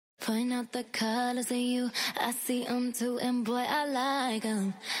Point out the colors of you, I see them too, and boy, I like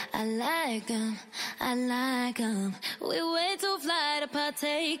them. I like them, I like them. We way too fly to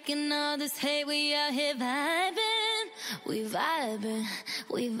partake in all this hate. We out here vibing, we vibing,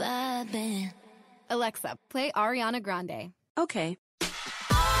 we vibing. Alexa, play Ariana Grande. Okay.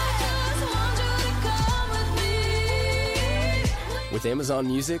 With Amazon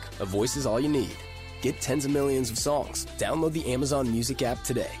Music, a voice is all you need. Get tens of millions of songs. Download the Amazon Music app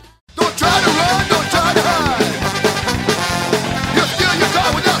today. Don't try to run, don't try to hide. You steal your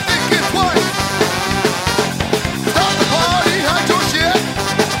car without thinking twice. Stop the party, hide your shit.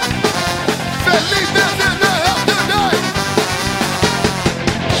 Feliz in the house tonight.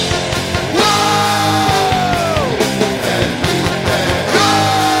 Whoa!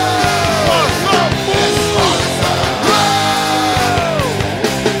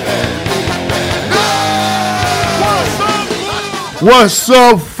 What's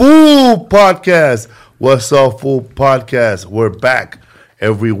up, Fool Podcast? What's up, Fool Podcast? We're back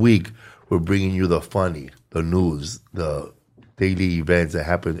every week. We're bringing you the funny, the news, the daily events that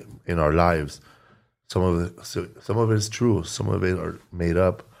happen in our lives. Some of it is true. Some of it are made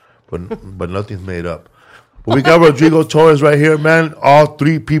up, but nothing's made up. But we got Rodrigo Torres right here, man. All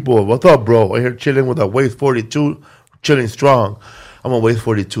three people. What's up, bro? We're here chilling with a Waist 42, chilling strong. I'm on Waist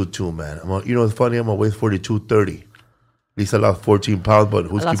 42 too, man. You know what's funny? I'm on Waist 42, 30. At least I lost 14 pounds, but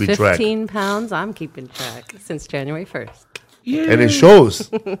who's keeping track? 15 pounds. I'm keeping track since January 1st. Yeah. And it shows.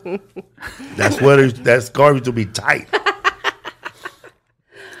 That scarf used to be tight.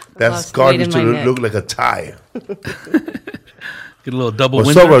 That scarf used to look like a tie. Get a little double What's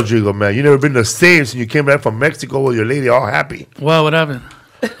window. up, Rodrigo, man? You never been the same since you came back from Mexico with your lady all happy. Well, what happened?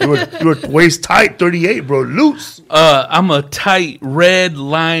 You were waist tight, 38, bro, loose. I'm a tight red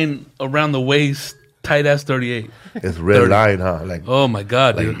line around the waist, tight ass 38. It's red 30. Line, huh? Like, oh my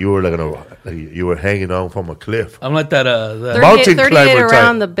god, like dude! You were you were hanging on from a cliff. I'm like that. 38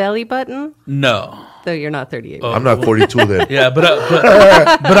 around the belly button. No, so you're not 38. Oh. I'm not 42 then. Yeah, but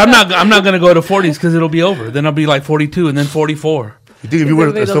I'm not gonna go to 40s because it'll be over. Then I'll be like 42 and then 44. You think if you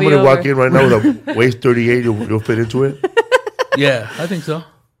were somebody walk in right now with a waist 38, you'll fit into it? Yeah, I think so.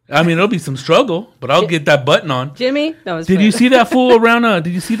 I mean, it'll be some struggle, but I'll get that button on. Jimmy, did you see that fool around?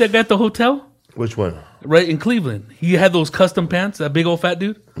 Did you see that guy at the hotel? Which one? Right in Cleveland. He had those custom pants, that big old fat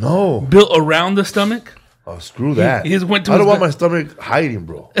dude. No. Built around the stomach. Oh, screw that. I don't want my stomach hiding,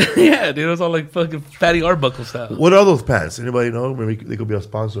 bro. Yeah, dude. It was all like fucking Fatty Arbuckle style. What are those pants? Anybody know? Maybe they could be a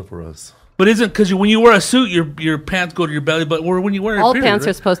sponsor for us. But isn't, because when you wear a suit, your pants go to your belly button, or when you wear all pants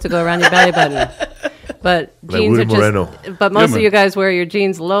are supposed to go around your belly button. But like jeans Willie are just, but most of you guys wear your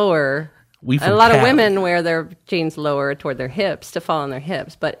jeans lower. A lot of women wear their jeans lower toward their hips to fall on their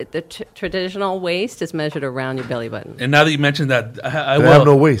hips, but the traditional waist is measured around your belly button. And now that you mentioned that, I have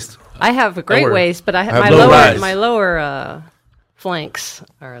no waist. I have a great waist, but my lower flanks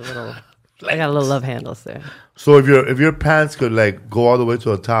are a little. I got a little love handles there. So if your pants could like go all the way to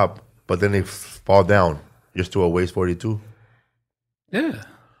the top, but then they fall down, you're still a waist 42. Yeah.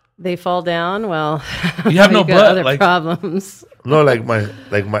 They fall down. Well, you have no butt. Other problems. No, even when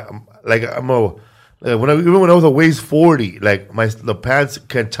I was a waist 40, like the pants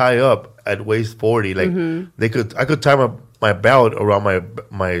can tie up at waist 40. Like I could tie my belt around my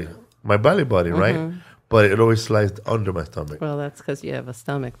belly button, right? But it always slides under my stomach. Well, that's because you have a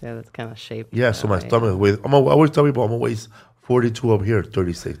stomach there that's kind of shaped. Yeah, so my stomach weighs. I always tell people I'm a waist 42 up here,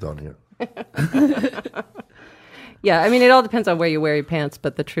 36 down here. Yeah, I mean, it all depends on where you wear your pants,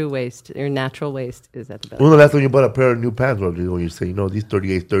 but the true waist, your natural waist, is at the belly. When was the last time you bought a pair of new pants, Rodrigo? When you say, these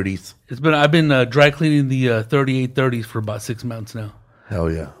 3830s? I've been dry cleaning the 3830s for about 6 months now.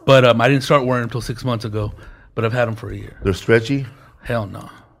 Hell yeah. But I didn't start wearing them until 6 months ago, but I've had them for a year. They're stretchy? Hell no.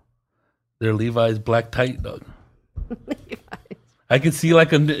 They're Levi's black tight, dog. I can see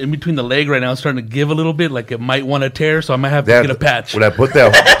like in between the leg right now, it's starting to give a little bit, like it might want to tear, so I might have to get a patch. When I put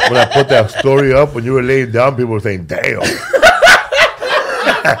that story up, when you were laying down, people were saying, "Damn!"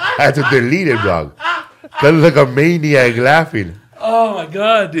 I had to delete it, dog. That was like a maniac laughing. Oh my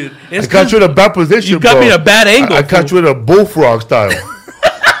god, dude! I got you in a bad position. You got me in a bad angle. I got you in a bullfrog style.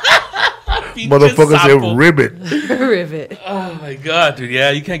 Motherfuckers say ribbit. Rivet. Oh my god, dude! Yeah,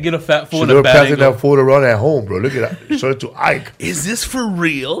 you can't get a fat fool in a a bad passing angle. that fool around at home, bro. Look at that. Show it to Ike. Is this for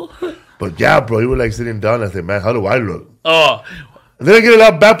real? But yeah, bro, you were like sitting down. I said, man, how do I look? Oh. And then I get a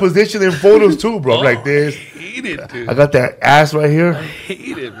lot of bad position in photos too, bro. I'm like this. I hate it, dude. I got that ass right here. I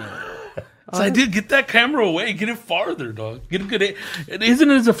hate it, man. It's like, dude, get that camera away. Get it farther, dog. Get a good. Isn't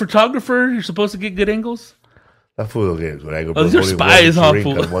it as a photographer you're supposed to get good angles? That fool games. When I go, these are spies, huh,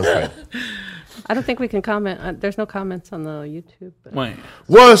 fool? I don't think we can comment. There's no comments on the YouTube. Wait.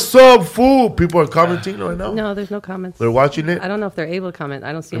 What's up, fool? People are commenting right now. No, there's no comments. They're watching it. I don't know if they're able to comment.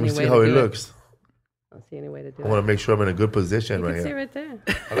 I don't see Let me any see way how to it do looks. I don't see any way to do I want to make sure I'm in a good position You right can see here. right there.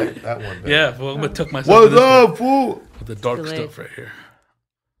 I like that one. Better. Yeah, well, I'm gonna tuck myself. What's up, fool? With the dark Delayed. stuff right here.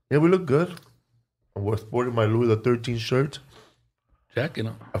 Yeah, we look good. I'm sporting my Louis XIII shirt. Jack, you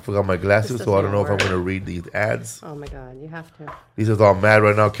know. I forgot my glasses, This so I don't know if I'm doesn't going to read these ads. Oh my God, you have to. These is all mad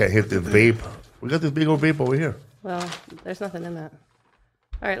right now. Can't hit this vape. We got this big old vape over here. Well, there's nothing in that.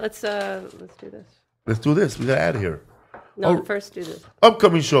 All right, let's do this. Let's do this. We got an ad here. No, first do this.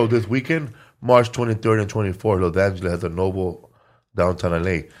 Upcoming show this weekend, March 23rd and 24th. Los Angeles has a Noble downtown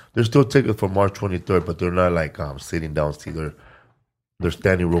LA. There's still tickets for March 23rd, but they're not like sitting down seats. They're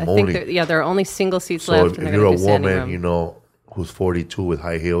standing room I think only. there are only single seats So left. if you're a woman, who's 42 with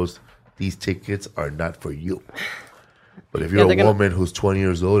high heels, these tickets are not for you. But if you're a woman who's 20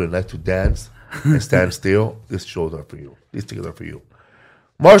 years old and likes to dance and stand still, these shows are for you. These tickets are for you.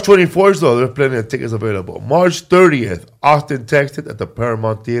 March 24th, though, there's plenty of tickets available. March 30th, Austin, Texas, at the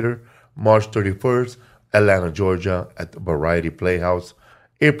Paramount Theater. March 31st, Atlanta, Georgia, at the Variety Playhouse.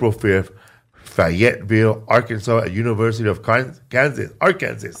 April 5th, Fayetteville, Arkansas, at University of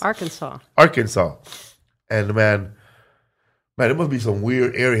Arkansas. And man, there must be some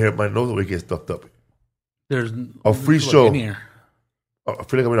weird area here. My nose will get stuffed up. There's a free show. I feel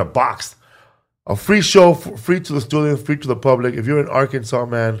like I'm in a box. A free show, free to the students, free to the public. If you're in Arkansas,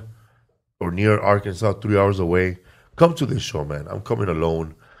 man, or near Arkansas, 3 hours away, come to this show, man. I'm coming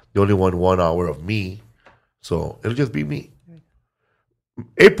alone. The only 1 hour of me. So it'll just be me.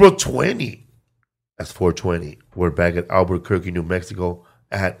 April 20, that's 420. We're back at Albuquerque, New Mexico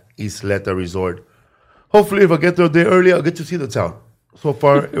at Isleta Resort. Hopefully, if I get there a day early, I'll get to see the town. So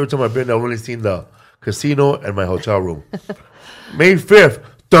far, every time I've been there, I've only seen the casino and my hotel room. May 5th,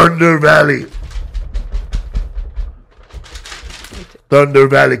 Thunder Valley. Thunder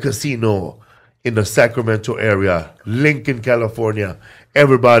Valley Casino in the Sacramento area, Lincoln, California.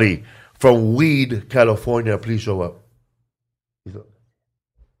 Everybody from Weed, California, please show up.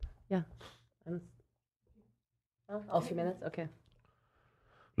 Yeah. Oh, a few minutes? Okay.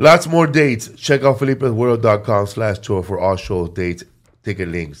 Lots more dates. Check out Felipe'sWorld.com/tour for all shows, dates, ticket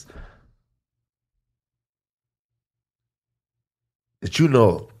links. Did you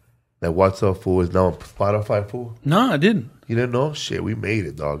know that What's Up Fool is now on Spotify, fool? No, I didn't. You didn't know? Shit, we made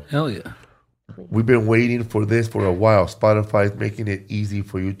it, dog. Hell yeah. We've been waiting for this for a while. Spotify is making it easy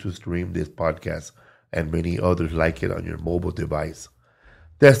for you to stream this podcast and many others like it on your mobile device,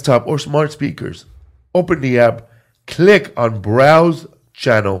 desktop, or smart speakers. Open the app, click on Browse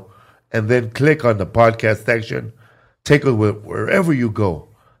Channel, and then click on the podcast section. Take it with wherever you go.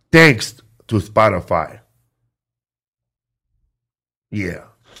 Thanks to Spotify. Yeah.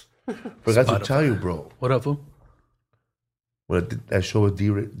 Forgot to tell you, bro. What up, fool? When I did that show with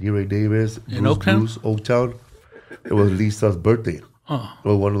D-Ray Davis, in Oaktown? Oaktown, it was Lisa's birthday. Oh. It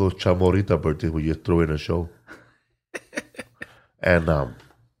was one of those chamorita birthdays where you just throw in a show. And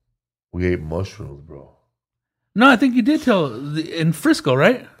we ate mushrooms, bro. No, I think you did tell in Frisco,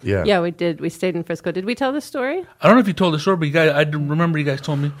 right? Yeah. Yeah, we did. We stayed in Frisco. Did we tell this story? I don't know if you told the story, but you guys, I remember you guys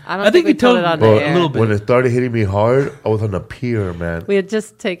told me. I think we told it on the air. A little bit. When it started hitting me hard, I was on a pier, man. We had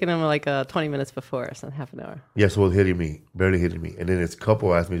just taken him like 20 minutes before, so half an hour. Yes, it was hitting me, barely hitting me. And then his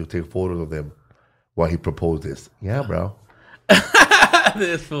couple asked me to take photos of them while he proposed this. Yeah, bro.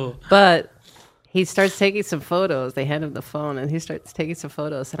 This fool. But he starts taking some photos. They hand him the phone, and he starts taking some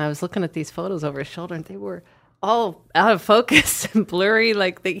photos. And I was looking at these photos over his shoulder, and they were all out of focus and blurry.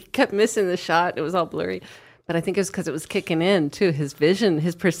 Like they kept missing the shot. It was all blurry. But I think it was because it was kicking in too. His vision,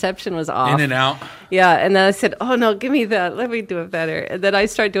 his perception was off. In and out. Yeah. And then I said, "Oh no, give me that. Let me do it better." And then I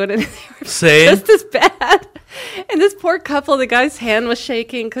started doing it. And they were Say just as bad. And this poor couple, the guy's hand was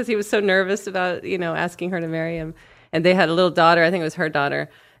shaking because he was so nervous about asking her to marry him. And they had a little daughter. I think it was her daughter,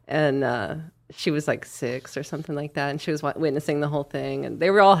 and she was like 6 or something like that. And she was witnessing the whole thing. And they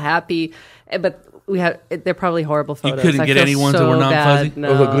were all happy, but they're probably horrible photos. You couldn't get any ones that were non-fuzzy? No.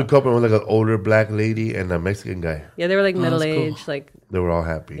 It was a good couple. It was like an older black lady and a Mexican guy. Yeah, they were like middle cool. age, like They were all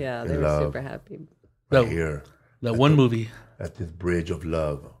happy. yeah, in they were love. super happy. Right here. That one movie. At this bridge of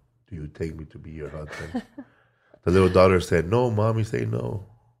love, do you take me to be your husband? The little daughter said, "No, mommy, say no."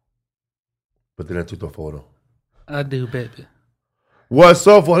 But then I took the photo. I do, baby. What's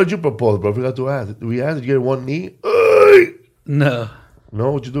up? What did you propose, bro? I forgot to ask. Did we ask? Did you get one knee? Ay! No.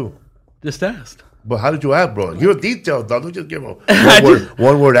 No, what'd you do? Just asked. But how did you ask, bro? Give us details, dog. Don't just give them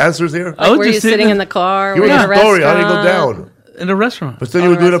one word answers here. I was Were just you sitting in the car? Give Were you us in a a story. How did it go restaurant? down? in a restaurant. But then you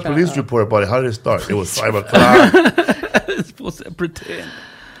were doing a restaurant. police report about it. How did it start? It was 5 o'clock. It's supposed to pretend.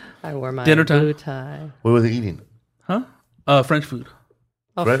 I wore my Dinner time. bow tie. What were they eating? Huh? French food.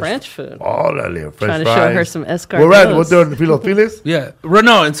 Oh, French food. Oh, that little French Trying to fries. show her some escargots. Where at? What there in Los Files? Yeah.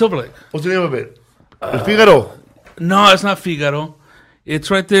 No, in Silver Lake. What's the name of it? El Figaro. No, it's not Figaro.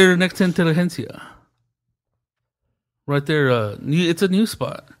 It's right there next to Inteligencia. Right there. It's a new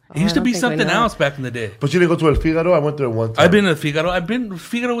spot. It used to don't be think we something know. else back in the day. But you didn't go to El Figaro? I went there one time. I've been to Figaro. I've been to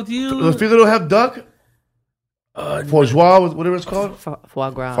Figaro with you. Does Figaro have duck? Foie gras, whatever it's called? Foie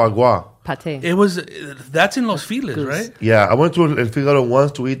gras. Foie gras. Pate. It was. That's in Los Feliz, right? Yeah, I went to El Figaro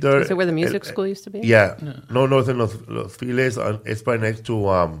once to eat there. Is it where the music school used to be? Yeah. No, it's in Los Feliz. It's right next to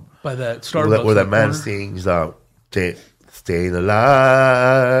By that Starbucks. where that man corner. sings Staying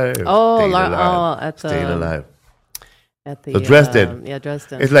Alive. Oh, Staying Alive. at the Staying Alive. at the The Dresden.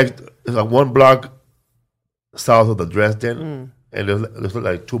 Dresden. It's like 1 block south of the Dresden, and there's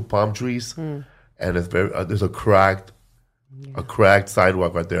like 2 palm trees, and it's very there's a cracked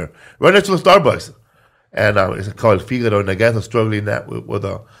sidewalk right there, right next to the Starbucks, and it's called Figaro. And I guess a struggling with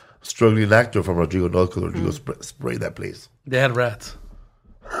a struggling actor from Rodrigo knows because Rodrigo sprayed that place. They had rats.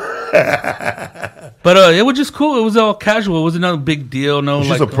 But it was just cool. It was all casual. It wasn't no big deal. No, Was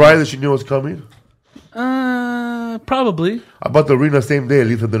she like surprised that she knew it was coming? probably. I bought the arena same day.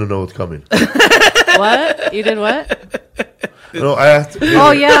 Lisa didn't know it was coming. What? You did what? No, I asked.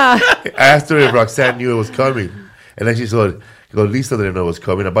 Oh yeah. I asked her if Roxanne knew it was coming, and then she said, "Lisa didn't know it was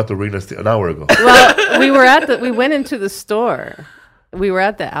coming. I bought the arena an hour ago." Well, we went into the store. We were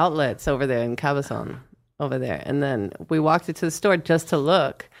at the outlets over there in Cabazon over there, and then we walked into the store just to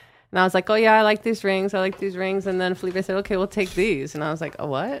look. And I was like, "Oh yeah, I like these rings. And then Felipe said, "Okay, we'll take these." And I was like, "Oh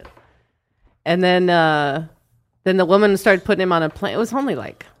what?" And then the woman started putting him on a plane. It was only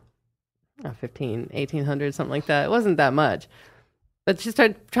like 1,800, something like that. It wasn't that much. But she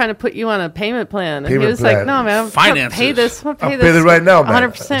started trying to put you on a payment plan. And he was like, "No, man, I'm gonna pay this. I'll pay this right now,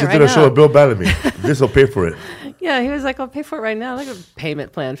 man. 100% Just right did a show now." with Bill Bellamy. This will pay for it. Yeah, he was like, "I'll pay for it right now." Like a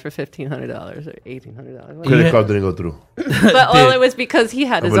payment plan for $1,500 or $1,800. Credit card didn't go through. But it was because he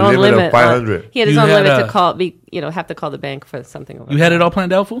had his Of a own limit of limit. 500. He had his You own had limit a- to call. Have to call the bank for something. You had it all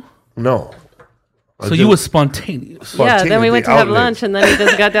planned out, fool? No. So you was spontaneous. Yeah. Then we went to have outlet. lunch, and then he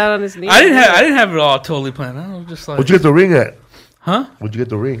just got down on his knees. I didn't have it all totally planned. I was just like, Where'd you get the ring at? huh? Where'd you get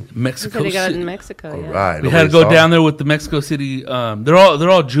the ring? He Mexico said he got it City. in Mexico. Yeah. Right. We had to go down there with the Mexico City. They're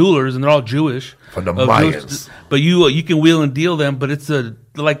all jewelers and they're all Jewish. From the Jewish- Mayans. But you can wheel and deal them. But it's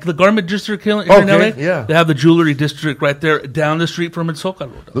like the garment district here in Okay, LA. yeah. They have the jewelry district right there down the street from El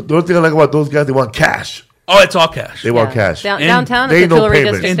Zócalo. The only thing I like about those guys, they want cash. Oh, it's all cash. They want Yeah. cash. And Downtown they at ain't the no jewelry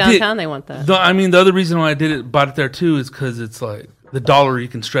payments. district And downtown, they want that. The other reason why I bought it there too is because it's like the dollar. You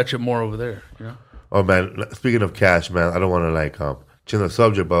can stretch it more over there. You know. Oh, man. Speaking of cash, man, I don't want to change the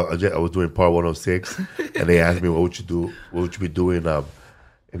subject, but I was doing part 106, and they asked me, what would you be doing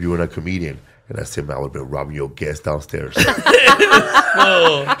if you were a comedian? And I said, man, I would have been robbing your guests downstairs.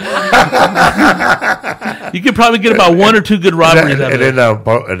 You could probably get about 1 or 2 good robberies out of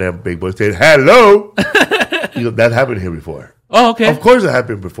it. and then Big Boy said, hello. That happened here before. Oh, okay. Of course it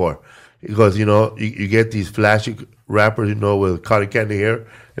happened before. Because, you get these flashy rappers, with cotton candy hair.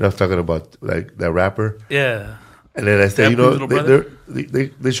 And I was talking about, like, that rapper. Yeah. And then I said, That little brother?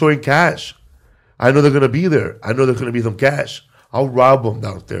 they're showing cash. I know they're going to be there. I know there's going to be some cash. I'll rob them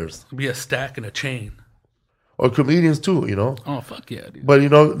downstairs. Be a stack and a chain. Or comedians too, Oh, fuck yeah, dude. But,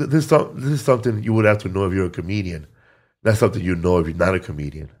 this is something you would have to know if you're a comedian. That's something you know if you're not a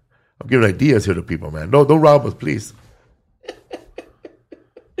comedian. I'm giving ideas here to people, man. No, don't rob us, please.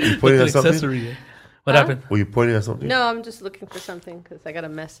 You pointing An at something? accessory. Yeah. What happened? Were you pointing at something? No, I'm just looking for something because I got a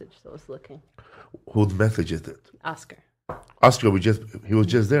message that was looking. Whose message is it? Oscar. Oscar, he was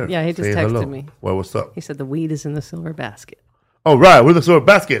just there. Yeah, he just saying texted hello. me. Well, what's up? He said the weed is in the silver basket. Oh, right. Where's the silver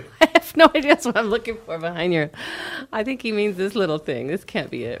basket? I have no idea. That's what I'm looking for behind your. I think he means this little thing. This can't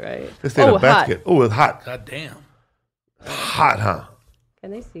be it, right? It's in a hot. basket. Oh, it's hot. God damn. Hot, huh?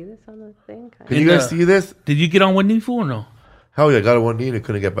 Can they see this on the thing? Can you guys see this? Did you get on one knee, fool, or no? Hell yeah, I got on one knee and I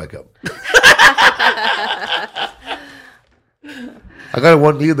couldn't get back up. I got on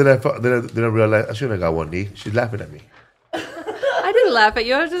one knee, then I realized I shouldn't have got one knee. She's laughing at me. I didn't laugh at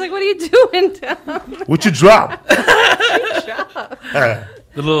you. I was just like, "What are you doing down?" What you drop? The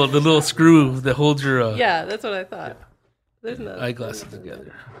little screw that holds your Yeah, that's what I thought. There's no eyeglasses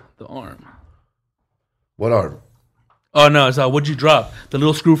together. The arm. What arm? Oh no, it's what'd you drop? The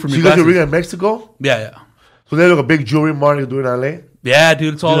little screw from So your you got your glasses. ring in Mexico? Yeah. So they look a big jewelry mart you do in LA? Yeah,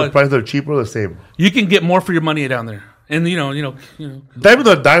 dude, it's all The like, prices are cheaper or the same? you can get more for your money down there. And Diamonds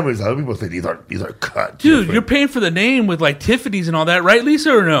are diamonds. Other people say these are cut. dude, you're paying for the name with like Tiffany's and all that, right,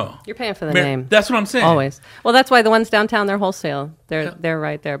 Lisa, or no? You're paying for the name. That's what I'm saying. Always. Well, that's why the ones downtown, they're wholesale. They're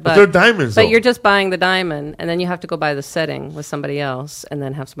right there. But they're diamonds. But though. you're just buying the diamond, and then you have to go buy the setting with somebody else, and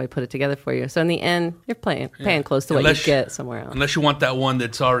then have somebody put it together for you. So in the end, you're paying close to what you get somewhere else. Unless you want that one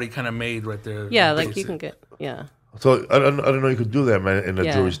that's already kind of made right there. Yeah, like you can get So I don't know. You could do that, man, in a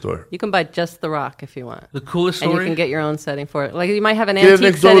jewelry store. You can buy just the rock if you want. The coolest story. And you can get your own setting for it. Like you might have an Get antique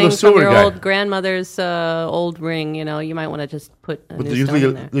next door to setting the from silver your guy. old grandmother's old ring. You might want to just put a new stone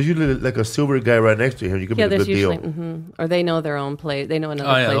in there. There's usually like a silver guy right next to him. You can make a good deal. Or they know their own place. They know another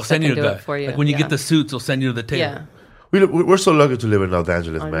they'll place that send can you do a it for you. Like when you get the suits, they'll send you to the tailor. Yeah. We're so lucky to live in Los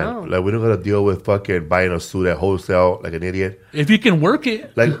Angeles, man. know. Like we don't got to deal with fucking buying a suit at wholesale like an idiot. If you can work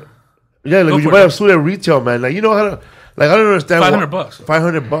it, Like, yeah, like when you for buy it. a suit at retail, man. Like you know how to. Like I don't understand. $500.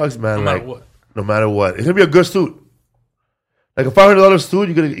 $500, man. no like matter what. no matter what, it's gonna be a good suit. Like a $500 suit,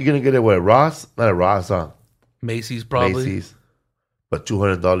 you're gonna get it what? Ross, not a Ross, huh? Macy's probably. Macy's. But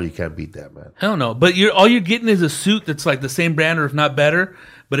 $200, you can't beat that, man. Hell no. But all you're getting is a suit that's like the same brand or if not better,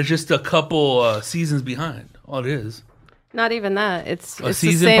 but it's just a couple seasons behind. All it is. Not even that. It's the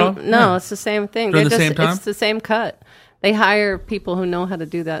season same. problem? No, Yeah. it's the same thing. During the same time? It's the same cut. They hire people who know how to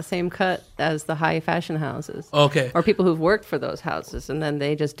do that same cut as the high fashion houses. Okay. Or people who've worked for those houses, and then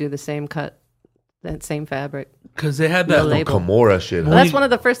they just do the same cut, that same fabric. Because they had The that. label. Kimura shit. Well, that's one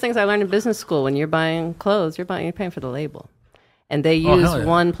of the first things I learned in business school. When you're buying clothes, you're paying for the label, and they use hell yeah.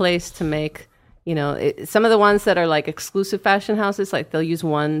 one place to make. Some of the ones that are like exclusive fashion houses, like they'll use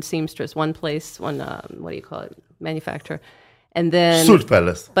one seamstress, one place, one what do you call it, manufacturer, and then Suit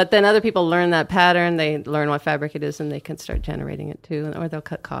fellas. But then other people learn that pattern. They learn what fabric it is, and they can start generating it too, or they'll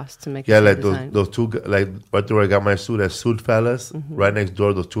cut costs and make Yeah, the like same those design. those two like right there where I got my suit at Suit Fellas. Right next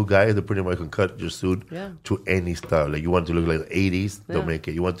door, those two guys, they pretty much can cut your suit to any style. Like you want it to look like the 80s, they'll make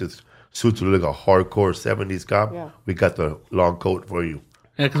it. You want this suit to look like a hardcore 70s cop, we got the long coat for you.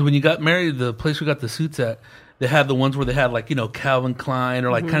 Yeah, because when you got married, the place we got the suits at, they had the ones where they had like, Calvin Klein or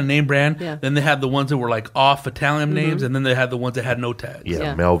like kind of name brand. Yeah. Then they had the ones that were like off Italian names, and then they had the ones that had no tags.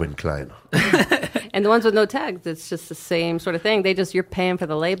 Yeah, Melvin Klein. And the ones with no tags, it's just the same sort of thing. You're paying for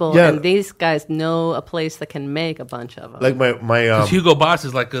the label, Yeah. and these guys know a place that can make a bunch of them. Like my 'Cause Hugo Boss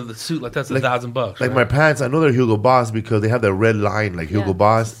is like the suit, like that's $1,000. like right? my pants, I know they're Hugo Boss because they have that red line like Hugo Yeah,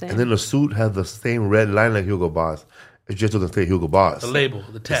 Boss, it's the and same. then the suit has the same red line like Hugo Boss. It just doesn't say Hugo Boss. The label,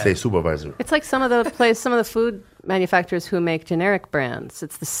 the It tag. says supervisor. It's like some of the food manufacturers who make generic brands.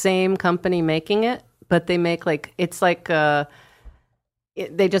 It's the same company making it, but they make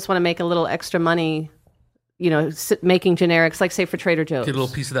they just want to make a little extra money, making generics, like say for Trader Joe's. Get a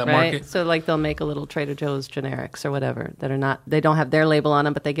little piece of that right? market. So like they'll make a little Trader Joe's generics or whatever they don't have their label on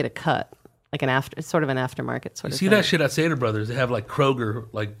them, but they get a cut. Like it's sort of an aftermarket sort You of see thing. that shit at Seder Brothers? They have like Kroger,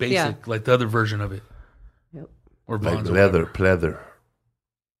 like basic, Yeah. like the other version of it. Yep. Or Like Vons or leather, whatever. pleather.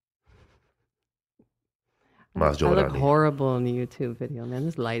 Mas I look Giovanni. horrible in the YouTube video, man.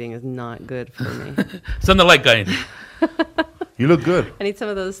 This lighting is not good for me. Send the light guy in. You look good. I need some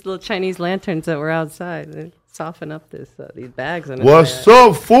of those little Chinese lanterns that were outside. They soften up these bags. What's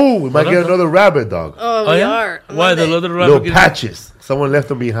up, fool? We might What get up? another rabbit, dog. Oh, Oh, we yeah? are. Why the little Little rabbit? patches. Someone left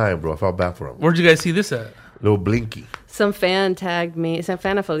them behind, bro. I felt bad for them. Where'd you guys see this at? Little blinky. Some fan tagged me. Some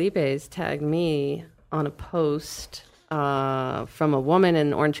fan of Felipe's tagged me on a post from a woman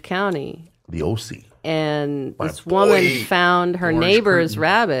in Orange County. The OC. And My this woman boy. found her Orange neighbor's curtain.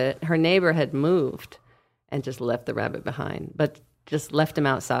 rabbit. Her neighbor had moved and just left the rabbit behind, but just left him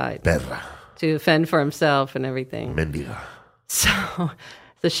outside Perra. to fend for himself and everything. Mendiga. So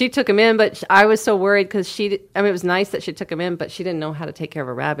she took him in, but I was so worried because it was nice that she took him in, but she didn't know how to take care of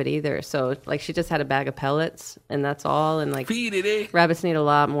a rabbit either. So like she just had a bag of pellets and that's all. And like Feed it, eh? rabbits need a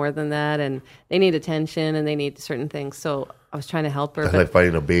lot more than that, and they need attention and they need certain things. So I was trying to help her. That's But like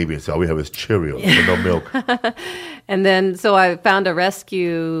finding a baby and say, all we have is Cheerios with no milk. And then, so I found a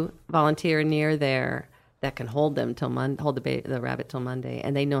rescue volunteer near there that can hold them till hold the rabbit till Monday,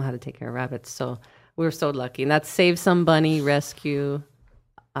 and they know how to take care of rabbits. So we were so lucky. And that's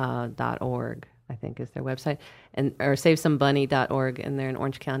SaveSomeBunnyRescue.org, I think is their website, or SaveSomeBunny.org, and they're in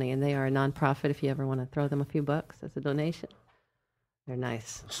Orange County, and they are a nonprofit. If you ever want to throw them a few bucks as a donation, they're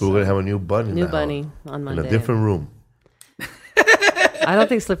nice. So we're going to have a new bunny New now. bunny on Monday. In a different room. I don't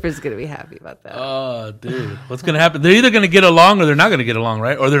think Slipper's going to be happy about that. Oh, dude. What's going to happen? They're either going to get along or they're not going to get along,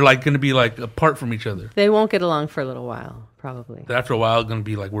 right? Or they're like going to be like apart from each other. They won't get along for a little while, probably. After a while, going to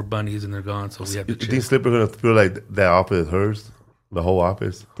be like, we're bunnies and they're gone, so we have to You think chill. Slipper going to feel like that office is hers? The whole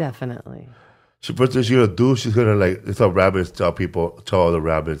office? Definitely. First thing she's going to do, she's going to like, it's how rabbits tell all the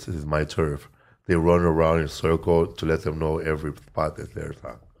rabbits, this is my turf. they run around in a circle to let them know every spot that's theirs.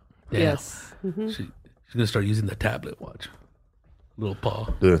 Huh? Yeah. Yes. She's gonna start using the tablet. Watch, little paw.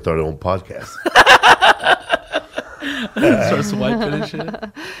 They're gonna start their own podcast. Start swiping and shit.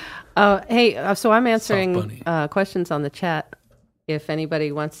 Hey, so I'm answering bunny. questions on the chat. If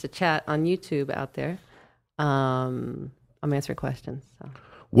anybody wants to chat on YouTube out there, I'm answering questions. So.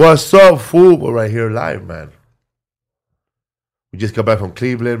 What's up, fool? We're right here live, man. We just got back from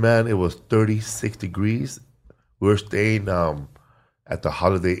Cleveland, man. It was 36 degrees. We were staying at the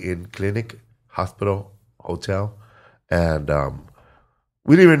Holiday Inn Clinic, hospital, hotel. And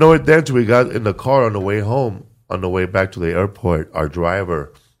we didn't even know it then until we got in the car on the way home. On the way back to the airport, our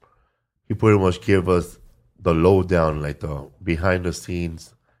driver, he pretty much gave us the lowdown, like the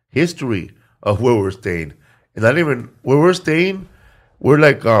behind-the-scenes history of where we're staying. And not even where we're staying, we're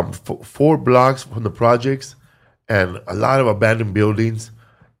like 4 blocks from the projects and a lot of abandoned buildings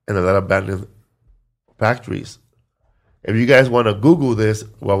and a lot of abandoned factories. If you guys want to Google this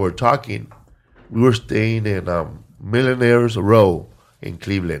while we're talking, we were staying in Millionaires Row in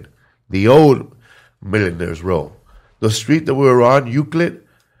Cleveland, the old Millionaires Row. The street that we were on, Euclid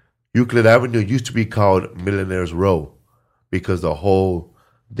Avenue, used to be called Millionaires Row because the whole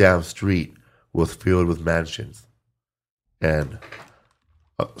damn street was filled with mansions. And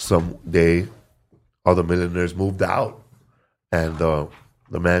someday, all the millionaires moved out, and the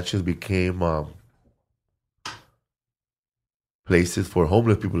mansions became places for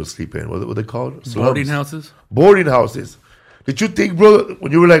homeless people to sleep in. What they called? Slums. Boarding houses. Boarding houses. Did you think, bro,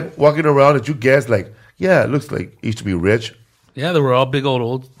 when you were like walking around, did you guess like, yeah, it looks like it used to be rich? Yeah, they were all big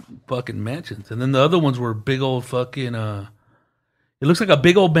old fucking mansions, and then the other ones were big old fucking. It looks like a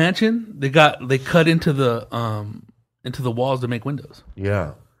big old mansion. They cut into the walls to make windows.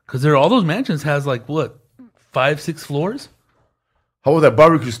 Yeah. Because all those mansions has like what 5-6 floors. How was that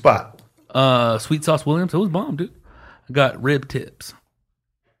barbecue spot? Sweet Sauce Williams. It was bomb, dude. I got rib tips.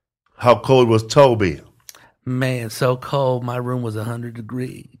 How cold was Toby? Man, so cold. My room was 100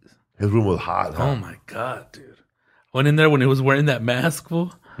 degrees. His room was hot. Huh? Oh my god, dude! I went in there when he was wearing that mask.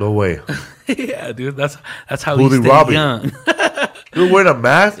 Fool. No way. Yeah, dude. That's how Who he they stayed robbing? young. You were wearing a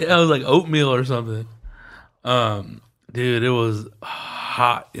mask? Yeah, it was like oatmeal or something. Dude, it was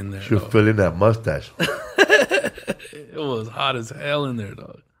hot in there. You're filling that mustache. It was hot as hell in there,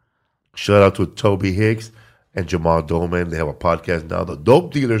 dog. Shout out to Toby Hicks and Jamal Doman. They have a podcast now, the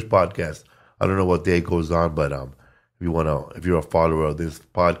Dope Dealers Podcast. I don't know what day it goes on, but if you're a follower of this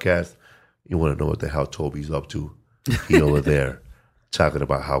podcast, you want to know what the hell Toby's up to. He over there talking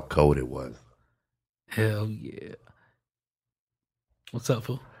about how cold it was. Hell yeah. What's up,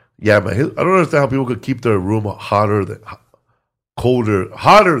 fool? Yeah, man. I don't understand how people could keep their room hotter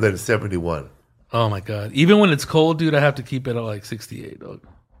than 71. Oh my god! Even when it's cold, dude, I have to keep it at like 68, dog.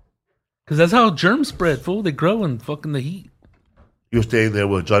 Because that's how germs spread, fool. They grow in fucking the heat. You're staying there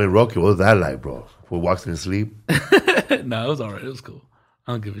with Johnny Rocky. What was that like, bro? For walking in sleep? No, it was all right. It was cool.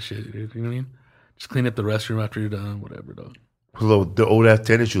 I don't give a shit, dude. You know what I mean? Just clean up the restroom after you're done, whatever, dog. The old ass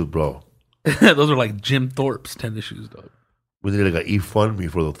tennis shoes, bro. Those are like Jim Thorpe's tennis shoes, dog. We did like an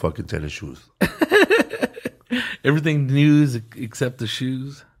eFundMe for those fucking tennis shoes. Everything new except the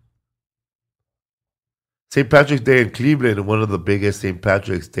shoes. St. Patrick's Day in Cleveland, one of the biggest St.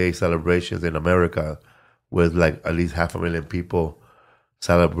 Patrick's Day celebrations in America, with like at least 500,000 people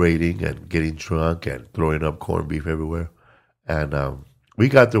celebrating and getting drunk and throwing up corned beef everywhere. And we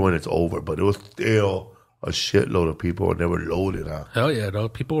got there when it's over, but it was still a shitload of people, and they were loaded, huh? Hell yeah,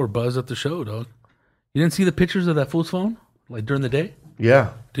 dog. People were buzzed at the show, dog. You didn't see the pictures of that fool's phone? Like during the day?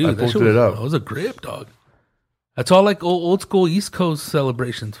 Yeah. Dude, I posted it up. That was a grip, dog. That's all like old school East Coast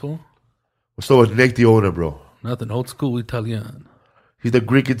celebrations, fool. So it's Nick the owner, bro. Nothing. Old school Italian. He's the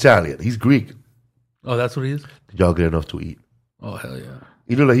Greek Italian. He's Greek. Oh, that's what he is? Did y'all get enough to eat? Oh, hell yeah.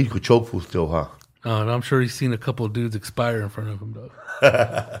 He looked like he could choke food still, huh? Oh, and I'm sure he's seen a couple of dudes expire in front of him, dog.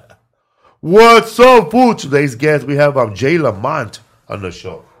 What's up, food? Today's guest, we have Jay Lamont on the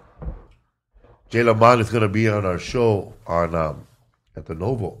show. Jay Lamont is going to be on our show on at the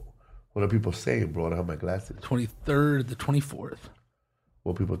Novo. What are people saying, bro? I don't have my glasses. 23rd, the 24th.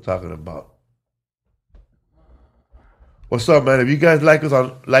 What people talking about? What's up, man? If you guys like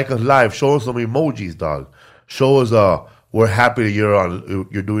us live, show us some emojis, dog. Show us we're happy that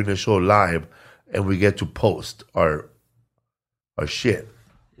you're doing the show live, and we get to post our shit.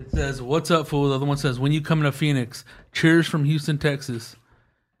 It says, "What's up, fool?" The other one says, "When you coming to Phoenix? Cheers from Houston, Texas."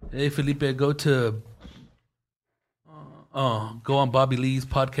 Hey, Felipe, go on Bobby Lee's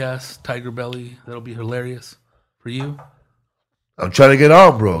podcast, Tiger Belly. That'll be hilarious for you. I'm trying to get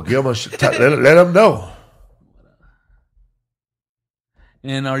on, bro. Give him let him know.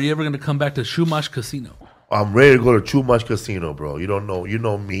 And are you ever going to come back to Chumash Casino? I'm ready to go to Chumash Casino, bro. You don't know. You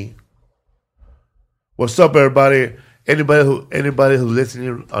know me. What's up, everybody? Anybody who's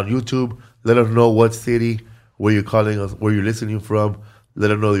listening on YouTube, let us know what city, where you're calling us, where you're listening from.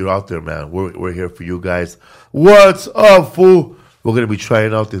 Let us know you're out there, man. We're here for you guys. What's up, fool? We're gonna be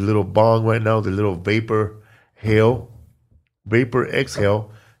trying out this little bong right now, the little vapor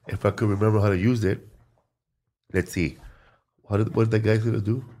exhale. If I could remember how to use it. Let's see. What did that guy gonna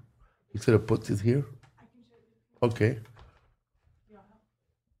do? He said to put this here. Okay.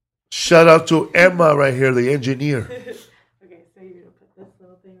 Shout out to Emma right here, the engineer. Okay, so you're gonna put this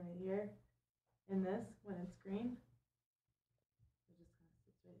little thing right here in this when it's green. You just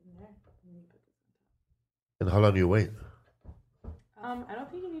put it in there, and you put this on top. And how long do you wait? I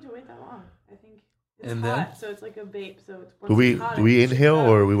don't think you need to wait that long. I think it's And hot, then? so it's like a vape. So it's Do we inhale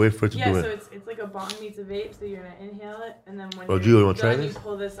or we wait for it to yeah, do so it? it's like a bong meets a vape. So you're gonna inhale it, and then when Oh, you're do you want to try done, this? you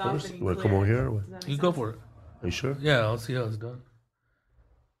pull this off First? and You you want to clear come over it. here? Or what? Does that make You go sense? for it. Are you sure? Yeah, I'll see how it's done.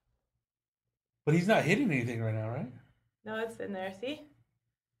 But he's not hitting anything right now, right? No, it's in there. See?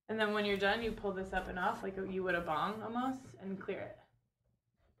 And then when you're done, you pull this up and off like you would a bong almost, and clear it.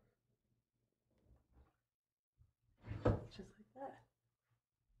 Just like that.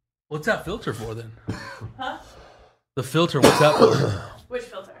 What's that filter for then? Huh? The filter, what's that for? Which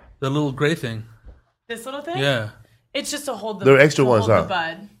filter? The little gray thing. This little thing? Yeah. It's just to hold the. There are extra to ones, hold huh? the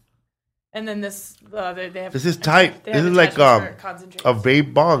bud. And then this, they have. This is tight. they have This is like attachments for concentrates. a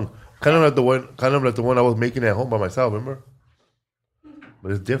vape bong. Kind of like the one I was making at home by myself, remember?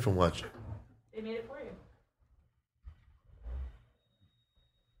 But it's different, watch. They made it for you.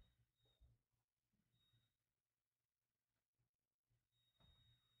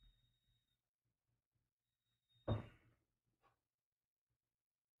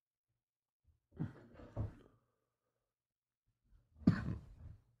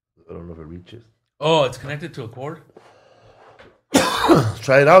 I don't know if it reaches. Oh, it's connected to a cord?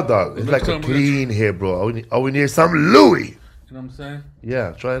 Try it out, dog. It's like Next a time we're gonna clean hit, bro. All we need is some Louis. You know what I'm saying?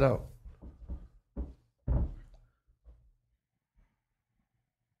 Yeah, try it out.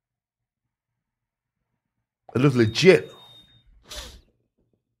 It looks legit.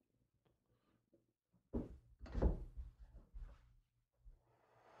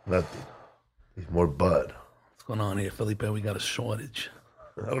 Nothing. It's more bud. What's going on here, Felipe? We got a shortage.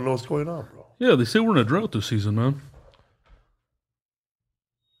 I don't know what's going on, bro. Yeah, they say we're in a drought this season, man.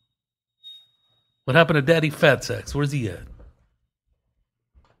 What happened to Daddy Fat Sacks? Where's he at?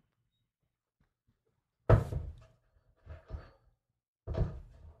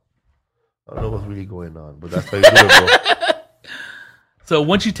 I don't know what's really going on, but that's how you do it, bro. So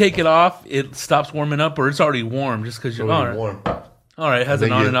once you take it off, it stops warming up, or it's already warm just because It's you're already on. warm. All right, it has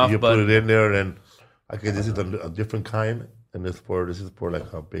Then an on and off you button. put it in there, and okay, this is a different kind, and this is for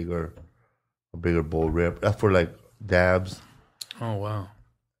like a bigger bowl rip. That's for like dabs, Oh wow!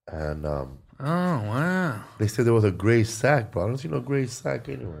 and Oh wow! they said there was a gray sack, bro. I don't see no gray sack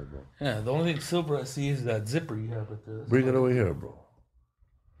anywhere, bro. Yeah, the only thing silver I see is that zipper you have with this. Bring it over here, bro.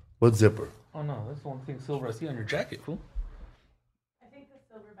 What zipper? Oh no, that's the only thing silver I see on your jacket, fool. I think the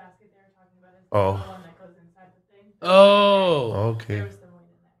silver basket they were talking about is Oh. the one that goes inside the thing. Oh, Okay, There was the one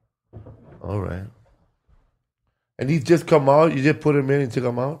in there. all right. And these just come out. You just put them in and took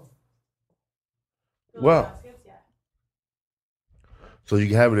them out. The little Wow. baskets, yeah. So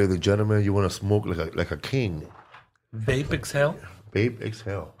you have it as a gentleman. You want to smoke like a king. vape exhale. Babe,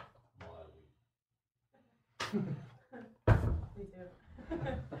 exhale. They do.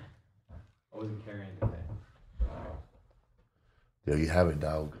 I wasn't carrying today. There you have it,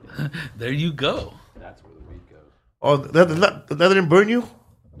 dog. There you go. That's where the weed goes. Oh, that didn't burn you?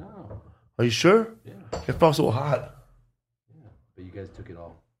 No. Are you sure? Yeah. It felt so hot. But you guys took it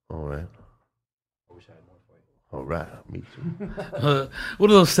all. All right. I wish I had more for you. All right. Me too. What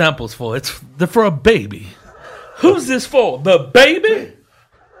are those samples for? They're for a baby. Who's this for? The baby?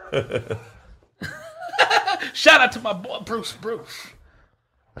 Shout out to my boy Bruce.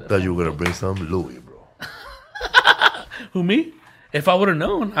 I thought you were gonna bring some Louis, bro. Who, me? If I would have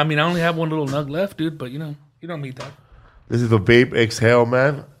known. I mean, I only have one little nug left, dude. But you don't need that. This is the Vape Exhale,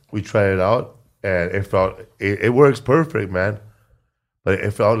 man. We tried it out, and it works perfect, man. But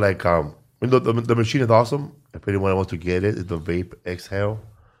it felt like the machine is awesome. If anyone wants to get it, it's the Vape Exhale.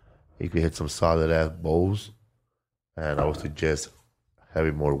 You can hit some solid ass bowls, and I would suggest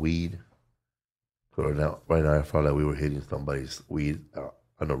having more weed. So right now, I felt like we were hitting somebody's weed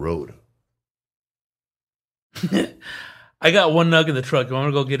on the road. I got one nug in the truck. You want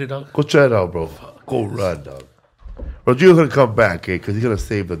to go get it, dog? Go try it out, bro. Go run, dog. Rodrigo's gonna come back, okay? Because he's gonna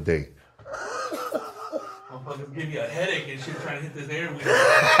save the day. Motherfuckers give me a headache and shit trying to hit this air wheel.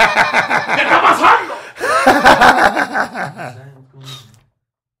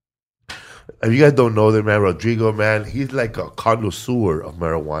 If you guys don't know that, man, Rodrigo, man, he's like a connoisseur of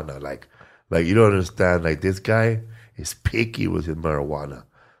marijuana. Like you don't understand. Like, this guy is picky with his marijuana.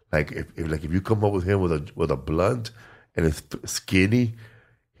 Like, if you come up with him with a blunt and it's skinny,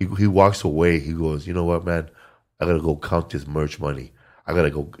 he walks away. He goes, you know what, man? I gotta go count this merch money. I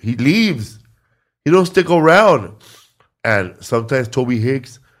gotta go. He leaves. He don't stick around. And sometimes Toby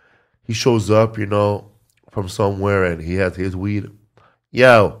Hicks, he shows up, you know, from somewhere, and he has his weed.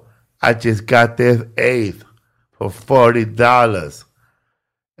 Yo, I just got this eighth for $40.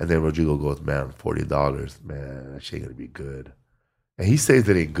 And then Rodrigo goes, man, $40, man, that shit ain't gonna be good. And he says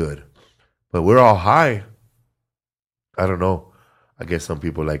it ain't good. But we're all high. I don't know. I guess some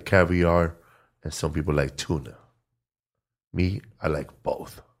people like caviar and some people like tuna. Me, I like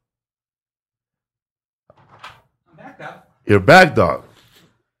both. I'm back, dog. You're back, dog.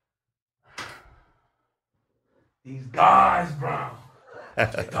 These guys, bro.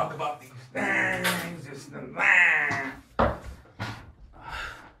 They talk about these things.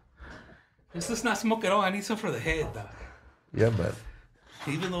 Let's not smoke at all. I need some for the head, dog. Yeah, man.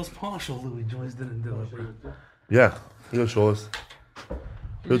 Even those Poncho Louis joints didn't do it, bro. Yeah, he'll show us.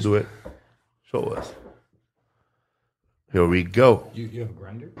 He'll do it. Show us. Here we go. You have a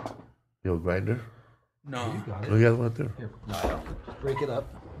grinder? You have a grinder? No. Oh, you guys want there? Here, no, I don't. Break it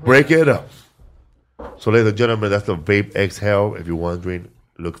up. Break it up. So, ladies and gentlemen, that's the Vape Exhale. If you're wondering,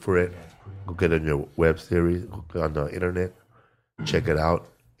 look for it. Go get it on your web series, go on the internet. Check it out.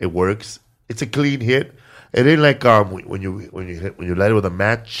 It works. It's a clean hit. It ain't like when you light it with a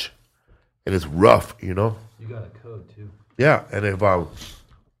match, and it's rough, you know. You got a code too. Yeah, and if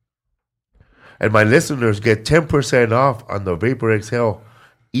and my listeners get 10% off on the Vapor Exhale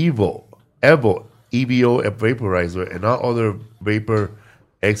EVO EVO vaporizer and all other Vapor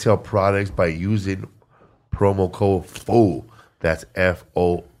Exhale products by using promo code FOOL. That's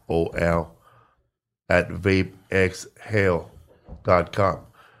FOOL at vapeexhale.com.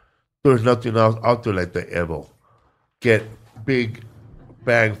 There's nothing else out there like the Evo. Get big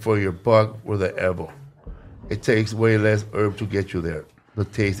bang for your buck with the Evo. It takes way less herb to get you there. The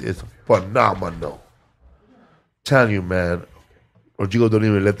taste is phenomenal. Telling you, man. Rodrigo don't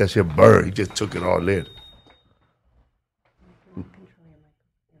even let that shit burn. He just took it all in.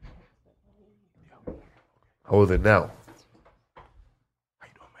 How is it now? How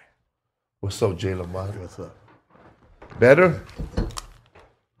you doing, man? What's up, Jay Lamont? What's up? Better?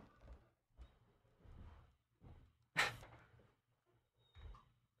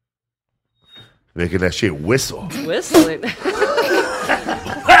 Making that shit whistle. Whistling.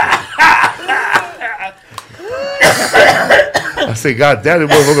 I say, God damn it,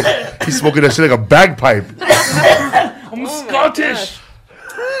 motherfucker. He's smoking that shit like a bagpipe. I'm Scottish.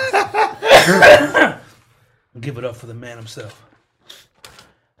 Give it up for the man himself.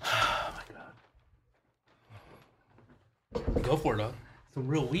 Oh, my God. Go for it, dog. Some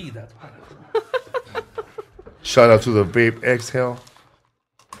real weed, that's why. Shout out to the Vape Exhale.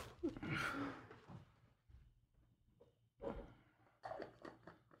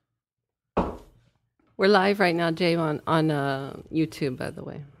 We're live right now, Jay, on YouTube, by the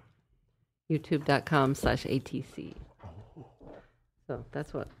way. YouTube.com/ATC. So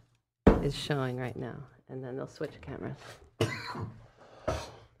that's what is showing right now. And then they'll switch cameras.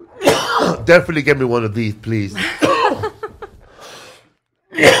 Definitely get me one of these, please.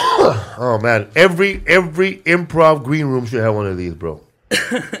 Oh, man. Every improv green room should have one of these, bro.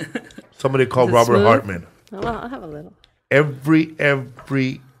 Somebody called Robert smooth? Hartman. Oh, well, I'll have a little. Every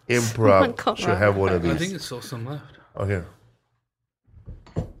improv should have one of I think these. it's still some left. Oh, here.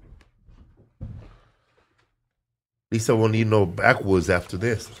 At least I won't need no backwoods after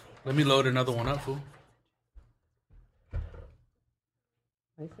this. Let me load another one up, fool.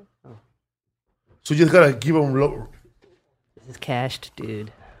 Oh, So you just gotta keep them low. this is cashed,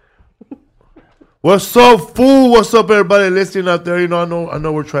 dude. What's up, fool? What's up, everybody listening out there? You know, I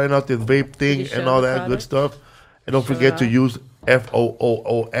know we're trying out this vape thing you show and all the that good product? stuff. And don't Show forget it to off. use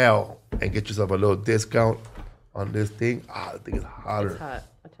FOOL and get yourself a little discount on this thing. Ah, the thing is hotter. It's hot.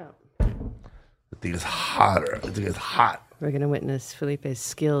 Watch out. The thing is hotter. The thing is hot. We're going to witness Felipe's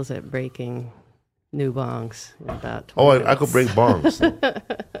skills at breaking new bongs in about 20 Oh, I minutes. could break bongs.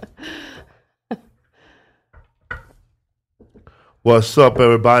 What's up,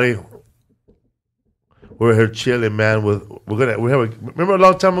 everybody? We're here chilling, man. Remember a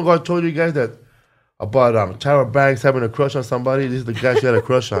long time ago I told you guys that about Tyra Banks having a crush on somebody. This is the guy she had a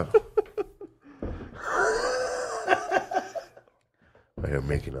crush on. Right here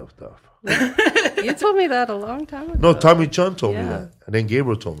making up stuff. You told me that a long time ago. No, Tommy Chun told me Yeah. that. And then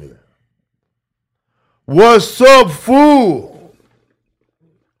Gabriel told me that. What's up, fool?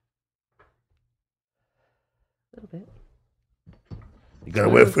 A little bit. You gotta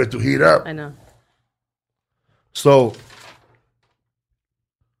wait for it to heat up. I know. So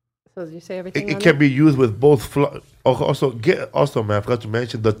So did you say everything? it on can be used with both. Also, man, I forgot to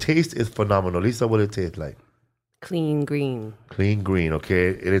mention the taste is phenomenal. Lisa, what it tastes like? Clean green. Clean green, okay?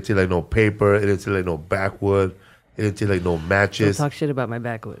 It didn't taste like no paper. It didn't taste like no backwood. It didn't taste like no Don't matches. talk shit about my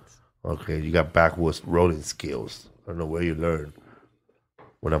backwoods. Okay, you got backwoods rolling skills. I don't know where you learn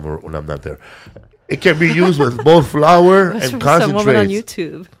when I'm not there. It can be used with both flour That's and from some woman on concentrates.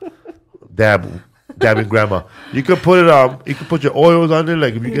 YouTube. Dabbing grandma. You could put it you could put your oils on it.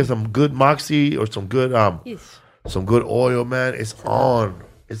 Like if you get some good moxie or some good oil, man. It's on.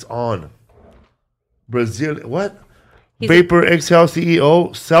 It's on. Brazil. What? Vapor Exhale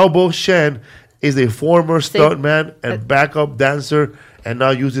CEO Salvo Shen is a former stuntman and backup dancer, and now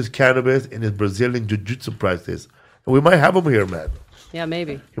uses cannabis in his Brazilian jiu-jitsu practice. And we might have him here, man. Yeah,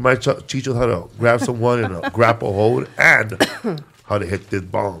 maybe. He might teach us how to grab someone in a grapple hold and how to hit this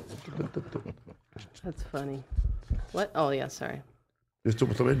bong. That's funny. What? Oh, yeah, sorry. There's too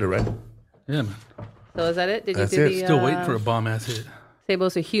much in there, right? Yeah, man. So is that it? Did That's you do it. the... Still waiting for a bomb ass hit.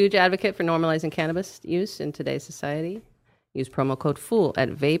 Sabo's a huge advocate for normalizing cannabis use in today's society. Use promo code FOOL at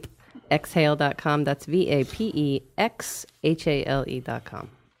vapeexhale.com. That's VAPEXHALE.com.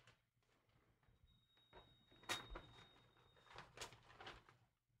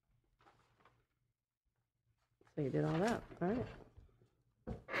 So you did all that. All right.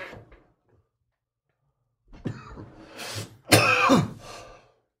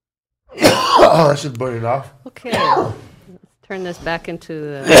 Oh, that shit's burning off. Okay. Let's turn this back into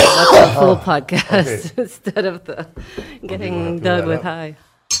the What's a Fool podcast instead of the getting do dug that with up. high.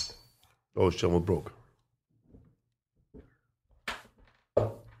 Oh, shit, we broke.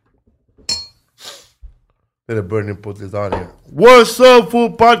 Let it burn and put this on here. What's up,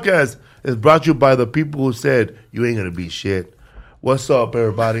 Food Podcast? It's brought to you by the people who said you ain't gonna be shit. What's up,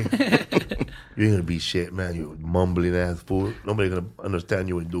 everybody? You ain't gonna be shit, man. You mumbling ass fool. Nobody gonna understand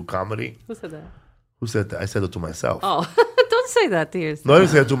you when you do comedy. Who said that? Who said that? I said it to myself. Oh, don't say that to yourself. No, I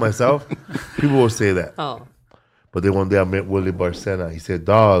didn't say it to myself. People will say that. Oh. But then one day I met Willie Barcena. He said,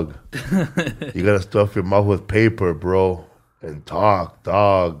 dog, you gotta stuff your mouth with paper, bro. And talk,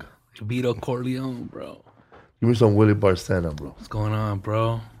 dog. Vito Corleone, bro. Give me some Willie Barcena, bro. What's going on,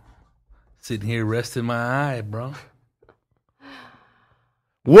 bro? Sitting here resting my eye, bro.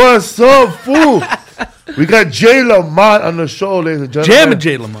 What's up, fool? We got Jay Lamont on the show, ladies and gentlemen. Jamming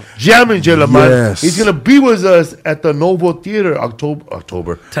Jay Lamont. Jamming Jay Lamont. Yes. He's gonna be with us at the Novo Theater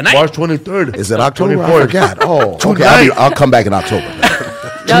October Tonight. March 23rd. Is it October? 24th. I forgot. Oh, okay. I'll come back in October.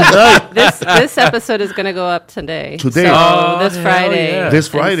 No, this episode is going to go up today. Today. So Oh, this hell Friday. yeah. This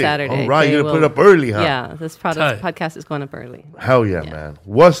and Friday. Saturday. All right, Jay you're gonna put it will- up early, huh? Yeah, this Tight. podcast is going up early. Hell yeah, man.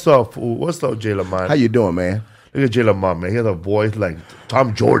 What's up, fool? What's up, Jay Lamont? How you doing, man? Look at Jay Lamont, man. He has a voice like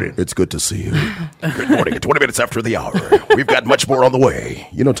Tom Jordan. It's good to see you. Good morning. 20 minutes after the hour. We've got much more on the way.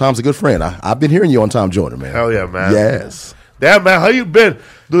 You know, Tom's a good friend. I've been hearing you on Tom Jordan, man. Hell yeah, man. Yes. Damn, man. How you been?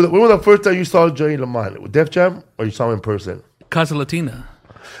 Dude, when was the first time you saw Jay Lamont? With Def Jam or you saw him in person? Casa Latina.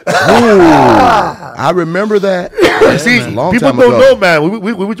 I remember that. See, a long people time don't ago. know,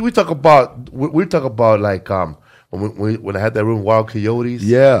 man. We talk about like when I had that room, Wild Coyotes,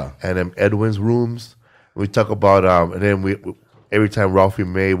 Yeah. and Edwin's rooms. We talk about and then we every time Ralphie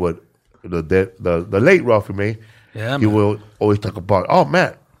May would the late Ralphie May, Yeah, he man. will always talk about, oh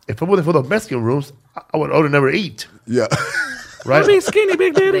man, if it wasn't for the Mexican rooms, I would never eat, Yeah. right? Be skinny,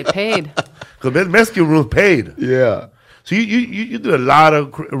 big daddy. They paid. Because the Mexican rooms paid. Yeah. So you did a lot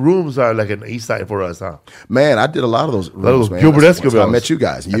of rooms like in the East Side for us, huh? Man, I did a lot of those rooms, those man. Gilbert That's once I Escobar. met you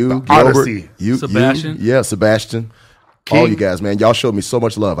guys. You, the Gilbert, Odyssey. you, Sebastian. Yeah, Sebastian. King. All you guys, man. Y'all showed me so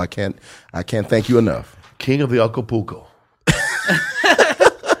much love. I can't thank you enough. King of the Acapulco.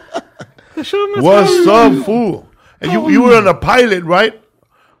 What's up, fool? And you were on a pilot, right?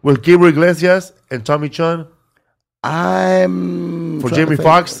 With Gabriel Iglesias and Tommy Chun I'm for trying to Jamie think.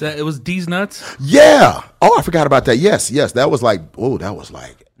 Foxx. It was D's nuts. Yeah. Oh, I forgot about that. Yes. That was like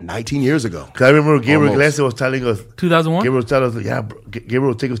 19 years ago. Because I remember Gabriel Almost. Iglesias was telling us, 2001. Gabriel was telling us, yeah, bro, Gabriel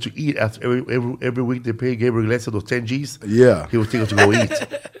would take us to eat after every week they pay Gabriel Iglesias those 10 G's. Yeah. He would take us to go eat.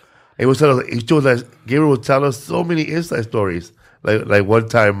 And he was telling us, Gabriel would tell us so many inside stories. Like one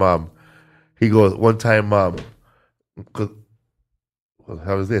time, he goes,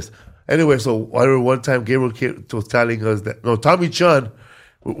 how is this? Anyway, so I remember one time Gabriel was telling us that, Tommy Chun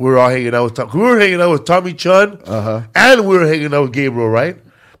we were all hanging out with Tom. We were hanging out with Tommy Chun, and we were hanging out with Gabriel, right?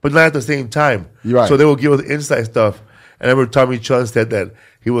 But not at the same time. You're right. So they will give us inside stuff. And I remember Tommy Chun said that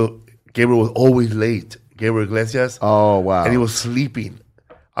Gabriel was always late. Gabriel Iglesias. Oh, wow. And he was sleeping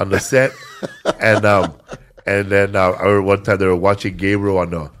on the set. and then I remember one time they were watching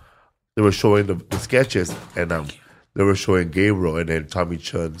Gabriel they were showing the sketches, and they were showing Gabriel, and then Tommy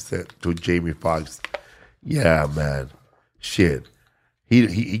Chun said to Jamie Foxx, "Yeah, man, shit,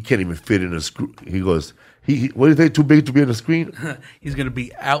 he can't even fit in a screw." He goes, "What do you think? Too big to be on the screen?" He's gonna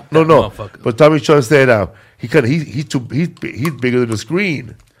be out. No. Motherfucker. But Tommy Chun said he's bigger than the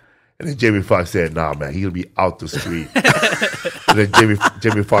screen, and then Jamie Foxx said, "Nah, man, he'll be out the screen." And then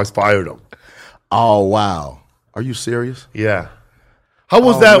Jamie Foxx fired him. Oh, wow. Are you serious? Yeah. How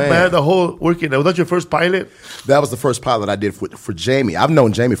was that, man? The whole working there. Was that your first pilot? That was the first pilot I did for Jamie. I've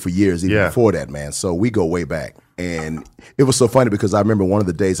known Jamie for years, even before that, man. So we go way back. And it was so funny because I remember one of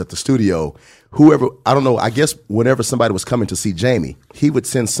the days at the studio, I don't know, I guess whenever somebody was coming to see Jamie, he would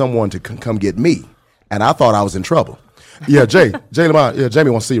send someone to come get me. And I thought I was in trouble. Yeah, Jay Lamont, Jamie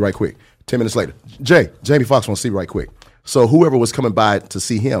wants to see you right quick. 10 minutes later, Jamie Foxx wants to see you right quick. So whoever was coming by to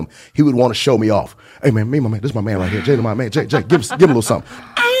see him, he would want to show me off. Hey, man, my man, this is my man right here. Jay Lamont, man. Jay, give him a little something.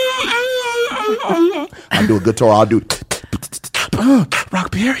 I'll do a guitar. I'll do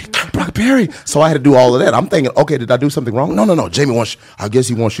Rock Perry. So I had to do all of that. I'm thinking, okay, did I do something wrong? No. Jamie I guess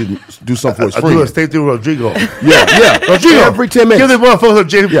he wants you to do something for his friend. I do a stay through Rodrigo. Yeah. Rodrigo. Every 10 minutes. Give the motherfucker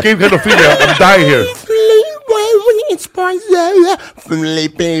James Gandolfini. I'm dying here.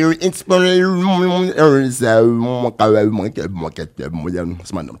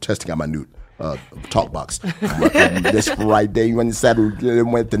 I'm testing out my new talk box. This Friday when Saturday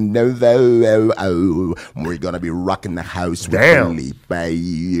went to Novo. We're gonna be rocking the house with Felipe.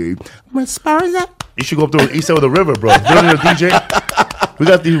 You should go up to the east side of the river, bro. Building a DJ. We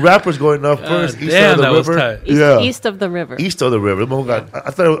got these rappers going up first. East side of the river. East of the river. East of the river. Oh God.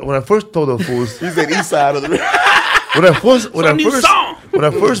 I thought when I first told the fools, he said east side of the river. When I first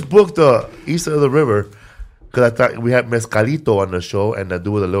booked the east side of the river, because I thought we had Mezcalito on the show, and that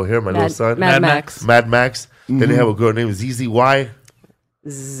dude with the little hair, my little son, Mad Max. Mm-hmm. Then they have a girl named ZZY.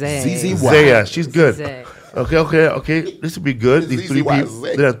 Zaya, she's good. Zay. Okay. This would be good. These three people.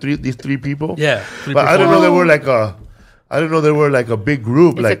 There are these three people. Yeah, but I didn't know they were like a big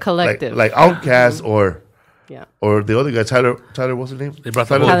group, it's like a collective, like Outkast or the other guy, Tyler. What's his name? They brought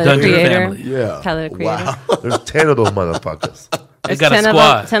the whole Dungeon family. Yeah, Tyler the Creator. Wow. There's 10 of those motherfuckers. They got a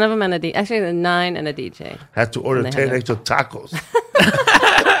squad. 10 of them and a DJ. Actually, 9 and a DJ. Had to order 10 extra tacos.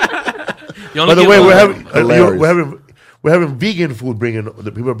 By the way, we're having vegan food.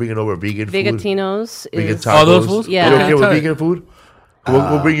 People are bringing over vegan food. Vegatinos. Vegan tacos. All those foods? Yeah. You okay with vegan food?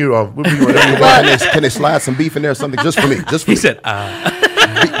 We'll bring you on. Can they slide some beef in there or something just for me? Just for He me. said,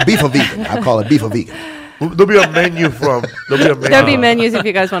 beef or vegan. I call it beef or vegan. There'll be a menu from. There'll be menus if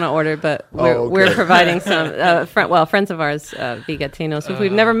you guys want to order, but we're providing some friends of ours, Vegatinos, which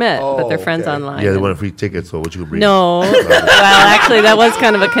we've never met, but they're friends online. Yeah, they want a free ticket, so what you can bring? No, well, actually, that was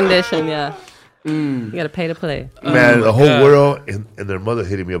kind of a condition. Yeah, you got to pay to play. Man, the whole world and their mother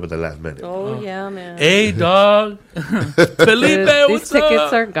hitting me up at the last minute. Oh yeah, man. hey, dog. Felipe, These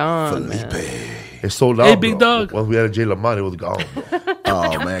tickets are gone, man. It's sold out. Hey, big dog. Once we had a Jay Lamont, it was gone.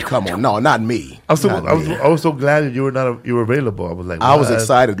 Oh man, come on! No, not me. I was so glad that you were available. I was like, I was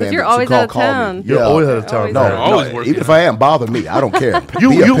excited, man. You're always out of town. You're always out of town. No, even if I am, bother me. I don't care.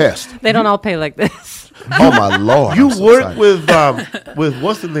 Be a pest. They don't all pay like this. Oh my Lord! You work with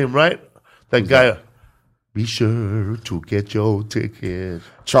what's the name, right? That guy. Be sure to get your ticket.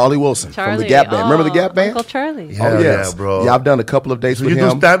 Charlie Wilson from the Gap Band. Remember the Gap Band? Uncle Charlie. Yeah, bro. Yeah, I've done a couple of dates with him.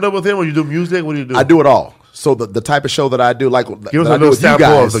 You do stand up with him, or you do music? What do you do? I do it all. So the type of show that I do, like give us a little sample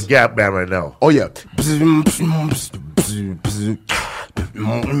of the Gap Band right now. Oh yeah.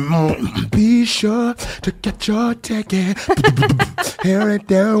 Be sure to get your ticket. Hear it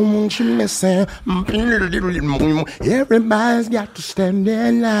down, won't you listen? Everybody's got to stand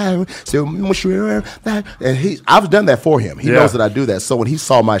in line. So I'm sure that, and I've done that for him. He knows that I do that. So when he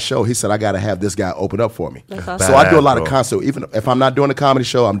saw my show, he said, I got to have this guy open up for me. That's awesome. So I do a lot of concerts. Even if I'm not doing a comedy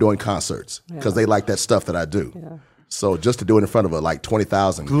show, I'm doing concerts because they like that stuff that I do. Yeah. So just to do it in front of like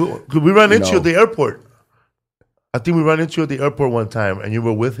 20,000. Could we run into you at the airport? I think we ran into you at the airport one time, and you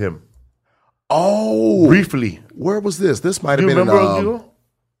were with him. Oh, briefly. Where was this? This might have been. Remember?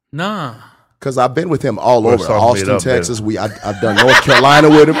 Nah. Because I've been with him all over Austin, Texas. I've done North Carolina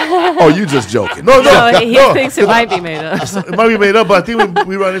with him. Oh, you just joking? No, he thinks it might be made up. It might be made up, but I think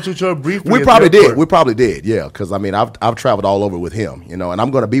we ran into each other briefly. We probably did. We probably did. Yeah, because I mean, I've traveled all over with him, and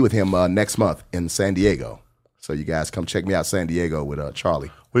I'm going to be with him next month in San Diego. So you guys come check me out, San Diego, with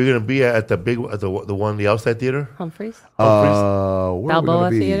Charlie. We're gonna be at the one, the outside theater. Humphreys. Where are we Balboa gonna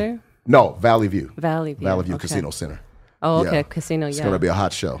be? Theater. No, Valley View. Valley View. Valley View Okay. Casino Center. Oh, okay. Yeah. Casino. It's Yeah. gonna be a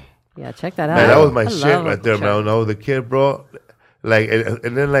hot show. Yeah, check that out. Man, that was my I shit love right there, Charlie. man. No, the kid, bro. Like,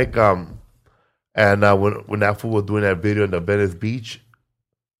 and then like when that fool was doing that video in the Venice Beach,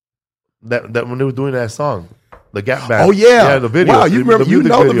 that when they were doing that song. The Gap Band. Oh yeah, the video. Wow, you remember? You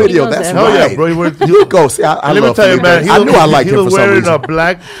music know the video. He knows That's everything. right. Yeah, bro. You go see. I Let me love tell you, Felipe. man. I knew I liked he him was for some wearing reason.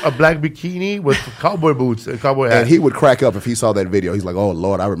 a black bikini with cowboy boots and cowboy hat. And he would crack up if he saw that video. He's like, "Oh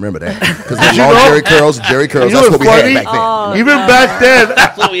Lord, I remember that." Because long Jerry curls. You That's know what we what's had funny? back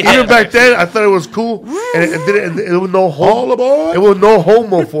then. Even back then, I thought it was cool, and it was no All aboard. It was no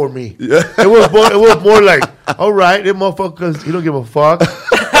homo for me. It was more like, all right, them motherfuckers, you don't give a fuck.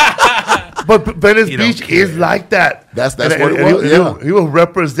 But Venice Beach is like that. That's what it was. He was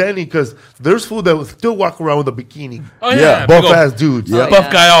representing because there's fool that will still walk around with a bikini. Oh Yeah. Buff ass dudes. Yeah.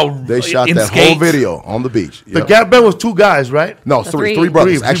 Buff guy all They shot in that skates. whole video on the beach. The Yep. Gap Band was 2 guys, right? No, Three. three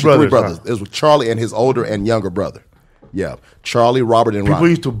brothers. Three Actually, three brothers, brothers. It was Charlie and his older and younger brother. Yeah, Charlie, Robert, and People Ron.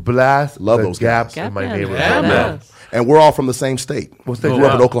 used to blast Love the those Gap guys. in Gap my Band. neighborhood. Yeah, man. And we're all from the same state. What state? We grew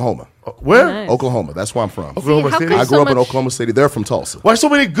up in Wow. Oklahoma. Where? Nice. Oklahoma. That's where I'm from. Oklahoma how City. come I so grew up in much- Oklahoma City. They're from Tulsa. Why so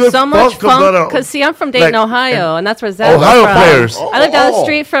many good So much comes out funk. of Because see, I'm from Dayton, like, Ohio, and that's where Zach Ohio is from. players. I live down the Oh.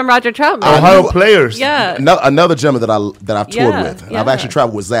 street from Roger Troutman. Ohio players. Yeah. Another gentleman that I've toured Yeah, with. And yeah. I've actually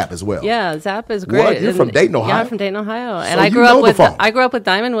traveled with Zap as well. Yeah, Zap is great. What? You're from Dayton, Yeah, Ohio? I'm from Dayton, Ohio, and So I you grew know up the with funk.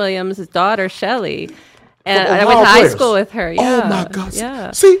 Diamond Williams' daughter Shelly, and From I went Ohio to high players. school with her. Yeah. Oh my God!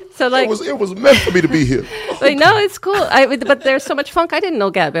 Yeah. See, so like, it was meant for me to be here. like, no, it's cool. But there's so much funk. I didn't know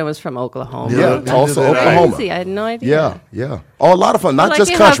Gap Band was from Oklahoma. Yeah, neither Tulsa, did I. Oklahoma. Crazy. I had no idea. Yeah. Oh, a lot of fun. Not Like,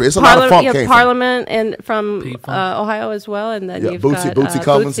 just you country. have It's a lot of funk You have came from. Parliament and from P-Funk. Ohio as well, and then Yeah, you've Bootsy got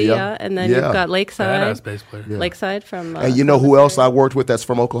Collins, Bootsy, yeah. and then Yeah. you've got Lakeside. Badass bass player. Lakeside from. And you know who else I worked with that's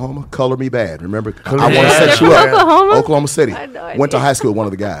from Oklahoma? Color Me Bad. Remember? I want to Me Bad. set They're you from up. Oklahoma? Oklahoma City. I had no Went to idea. high school with one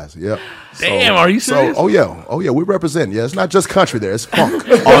of the guys. Yep. Damn, are you serious? Oh yeah. We represent. Yeah, it's not just country there. It's funk.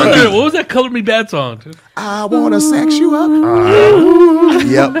 What was that Color Me Bad song? Dude? I want to sex you up.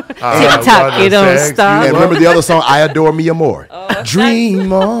 Yep. TikTok, you don't stop. And remember the other song, I Adore Me More.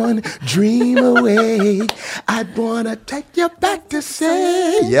 Dream on, dream away. I'd want to take you back to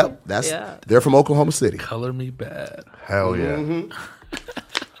say. Yep, they're from Oklahoma City. Color Me Bad. Hell yeah. Mm-hmm.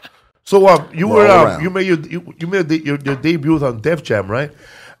 So you We're were all around. you made your debut on Def Jam, right?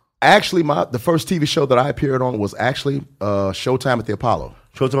 Actually, the first TV show that I appeared on was actually Showtime at the Apollo.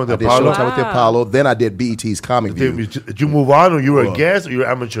 Showtime at the I did Apollo. Showtime at the Apollo. Then I did BET's Comic View. Did you move on, or you were a guest, or you were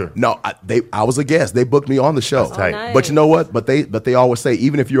amateur? No, I was a guest. They booked me on the show. That's tight. Oh, But you know what? But they always say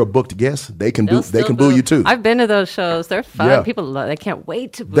even if you're a booked guest, they can They'll they still can boo you too. I've been to those shows. They're fun. Yeah. People they can't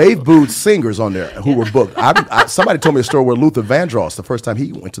wait to boo. They've booed singers on there who were booked. Somebody told me a story where Luther Vandross, the first time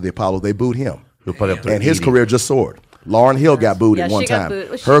he went to the Apollo, they booed him, He'll probably up to and his 80. career just soared. Lauren Hill got booed Yeah, at one she got time.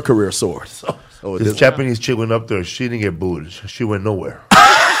 booed. Her career soared. So This Japanese chick went up there. She didn't get booed. She went nowhere.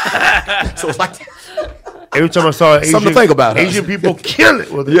 so it's like Every time I saw Asian, Something to think about, huh? Asian people kill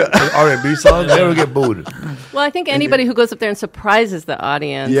it with R&B songs. They never get booed. Well, I think anybody who goes up there and surprises the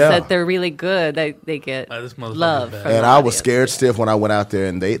audience Yeah. that they're really good, they get This motherfucker's love. bad. from and the I was audience. scared stiff when I went out there,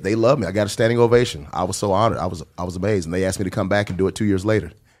 and they loved me. I got a standing ovation. I was so honored. I was amazed, and they asked me to come back and do it 2 years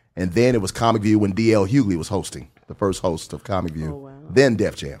later. And then it was Comic View when D.L. Hughley was hosting, the first host of Comic View. Then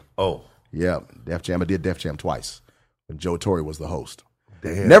Def Jam. Oh, Yeah, Def Jam. I did Def Jam twice when Joe Torre was the host.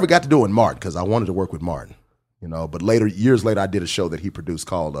 damn. Never got to do it with Martin because I wanted to work with Martin. You know, but years later, I did a show that he produced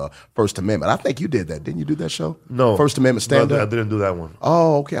called First Amendment. I think you did that, didn't you? Do that show? No. First Amendment stand No, I up. didn't do that one.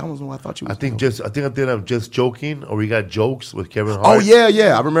 Oh, okay. I thought you. I think I did. I'm just joking, or we got jokes with Kevin Hart. Oh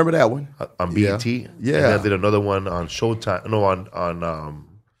yeah. I remember that one. on BET. Yeah. And then I did another one on Showtime. No,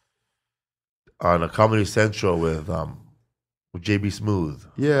 on a Comedy Central with JB Smooth.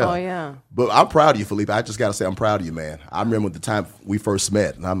 Yeah. Oh yeah. But I'm proud of you, Felipe. I just got to say, I'm proud of you, man. I remember the time we first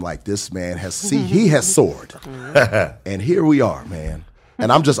met, and I'm like, this man he has soared. And here we are, man.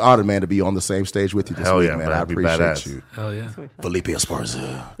 And I'm just honored, man, to be on the same stage with you this Hell week, yeah, man. man. I That'd be appreciate badass. you. Hell yeah. Felipe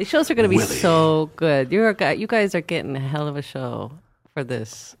Esparza. These shows are going to be so good. You guys are getting a hell of a show for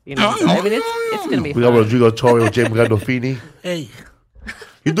this. You know, I mean, it's going to be We got fun. Rodrigo Torre with James Gandolfini. Hey.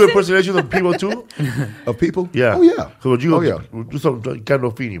 You do impersonations of people too? Of people? Yeah. Oh, yeah. So Rodrigo, Oh, yeah. do some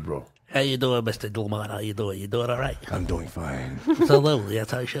Gandolfini, bro. How you doing, Mr. Gilman? How you doing? You doing all right? I'm doing fine. Absolutely,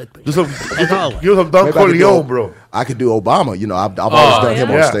 that's how it should be. Do some, As always. give some Don Maybe I could Corleone, do- bro. I could do Obama. You know, I've always done him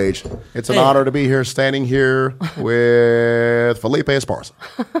yeah. on stage. It's an Hey. honor to be here, standing here with Felipe Esparza.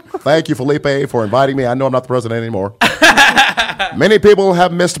 Thank you, Felipe, for inviting me. I know I'm not the president anymore. Many people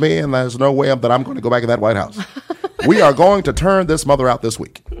have missed me, and there's no way that I'm going to go back in that White House. We are going to turn this mother out this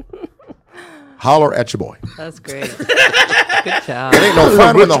week. Holler at your boy. That's great. Good job. It ain't no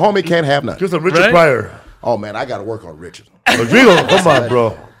fun when the homie can't have none. Just a Richard Pryor. Oh, man, I got to work on Richard. Rodrigo, come on,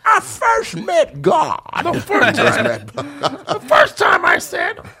 bro. I first met God. The first time I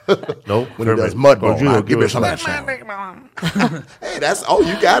said. No, when he does Mudbone. Rodrigo, Give me some of that sound.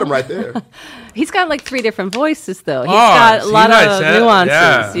 Hey, you got him right there. He's got like 3 different voices, though. He's got a lot of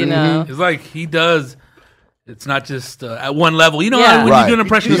nuances, you know. It's like he does. It's not just at one level. You know, when you do an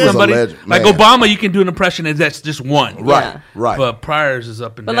impression of He was a somebody, legend, like man. Obama, you can do an impression and that's just one. Right, right. But Pryor's is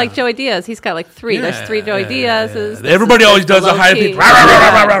up and But down. like Joey Diaz, he's got like 3. There's 3 Joey Diaz's. Everybody always does a high pitch.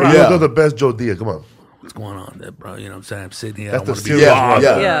 You're the best Joe Diaz. Come on. What's going on there, bro? You know what I'm saying? I'm sitting here. That's I the don't want to be serious wrong. one.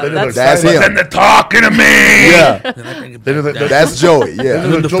 Yeah, that's him. Then they're talking to me. Yeah. That's Joey. Yeah.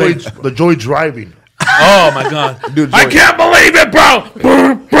 The Joey driving. Oh my God! Dude, I can't believe it, bro.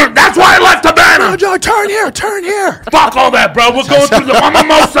 That's why I left Havana. Joey, turn here. Fuck all that, bro. We're going through the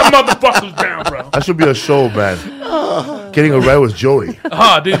mimosa motherfuckers down, bro. That should be a show, man. Getting a ride with Joey.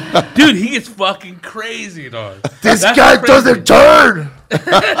 Oh, dude, he gets fucking crazy, dog. This guy doesn't turn.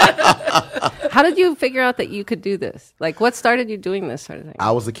 How did you figure out that you could do this? Like, what started you doing this sort of thing?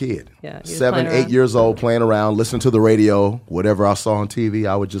 I was a kid. Yeah, you were 7, playing 8 years old, playing around, listening to the radio, whatever I saw on TV,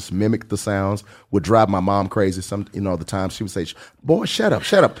 I would just mimic the sounds. Would drive my mom crazy. Some, the times she would say, "Boy, shut up.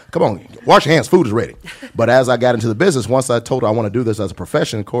 Come on, wash your hands. Food is ready." But as I got into the business, once I told her I want to do this as a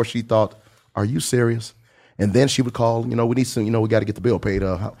profession, of course, she thought, "Are you serious?" And then she would call. We need some. We got to get the bill paid.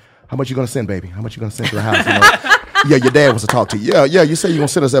 How much you gonna send, baby? How much you gonna send to the house? Yeah, your dad wants to talk to you. Yeah, you say you're going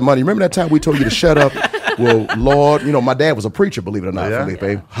to send us that money. Remember that time we told you to shut up? Well, Lord, my dad was a preacher, believe it or not, Felipe.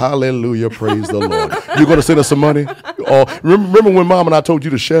 Yeah. Hallelujah, praise the Lord. You're going to send us some money? Remember when Mom and I told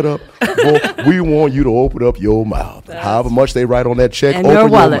you to shut up? Boy, we want you to open up your mouth. However much they write on that check, and open your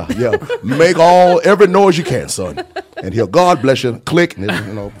wallet. Your mouth. Yeah, make every noise you can, son. And he'll, God bless you, click, and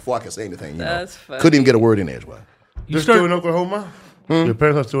before I can say anything, That's funny. Couldn't even get a word in edgewise. You're still in Oklahoma? Your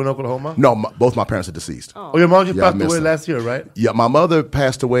parents are still in Oklahoma? No, both my parents are deceased. Oh, your mom just passed away last year, right? Yeah, my mother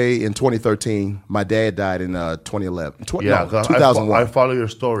passed away in 2013. My dad died in 2011. 2001. I follow your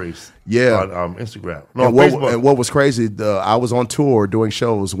stories on Instagram. No, on Facebook. And what was crazy, I was on tour doing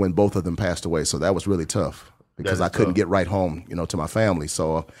shows when both of them passed away, so that was really tough because I couldn't get right home, to my family.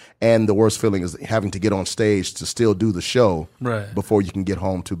 So, and the worst feeling is having to get on stage to still do the show before you can get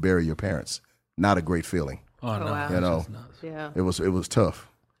home to bury your parents. Not a great feeling. Oh no! Wow. Yeah, it was tough.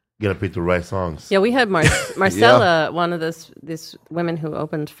 You gotta pick the right songs. Yeah, we had Marcella, one of this women who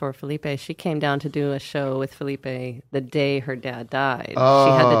opened for Felipe. She came down to do a show with Felipe the day her dad died. Oh.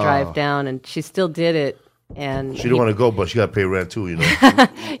 She had to drive down, and she still did it. And she didn't want to go, but she got to pay rent too.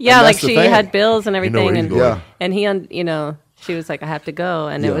 Yeah, like she had bills and everything, and he she was like, I have to go.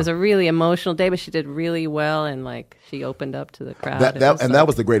 And it was a really emotional day, but she did really well. And like, she opened up to the crowd. That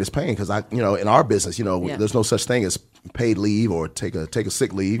was the greatest pain. Cause in our business, there's no such thing as paid leave or take a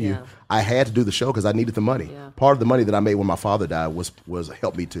sick leave. I had to do the show cause I needed the money. Yeah. Part of the money that I made when my father died was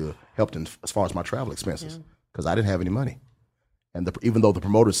helped in as far as my travel expenses. Cause I didn't have any money. And even though the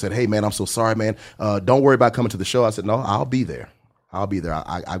promoter said, "Hey man, I'm so sorry, man. Don't worry about coming to the show." I said, "No, I'll be there.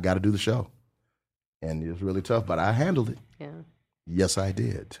 I've got to do the show." And it was really tough, but I handled it. Yeah. Yes, I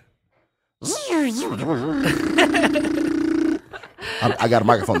did. I got a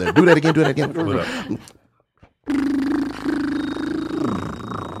microphone there. Do that again.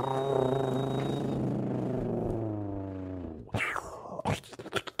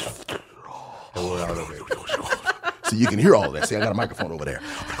 So you can hear all of that. See, I got a microphone over there.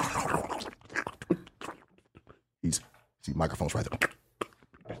 See, microphone's right there.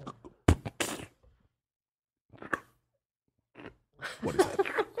 What is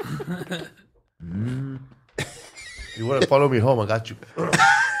that? You want to follow me home? I got you.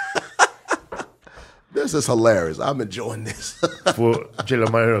 This is hilarious. I'm enjoying this. For Jayla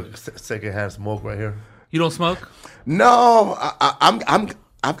Meyer, secondhand smoke right here. You don't smoke? No,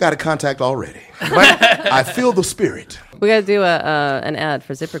 I've got a contact already. I feel the spirit. We got to do an ad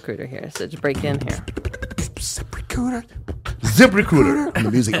for ZipRecruiter here, so just break in here. ZipRecruiter.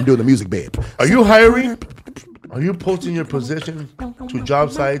 I'm doing the music, babe. Are you hiring? Are you posting your position to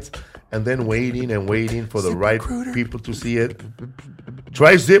job sites and then waiting for the right people to see it?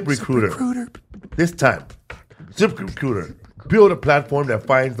 Try ZipRecruiter. This time, ZipRecruiter. Build a platform that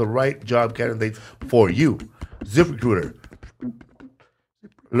finds the right job candidates for you. ZipRecruiter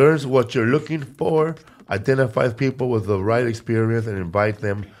learns what you're looking for, identifies people with the right experience, and invite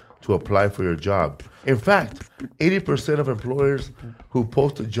them to apply for your job. In fact, 80% of employers who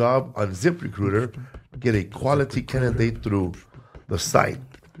post a job on ZipRecruiter get a quality candidate through the site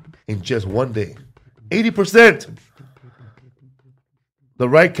in just one day. 80%. The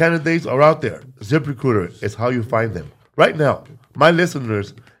right candidates are out there. ZipRecruiter is how you find them. Right now, my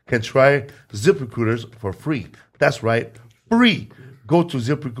listeners can try ZipRecruiters for free. That's right, free. Go to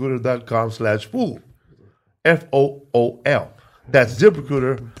ZipRecruiter.com/fool. FOOL. That's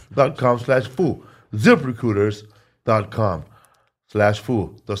ZipRecruiter.com/fool.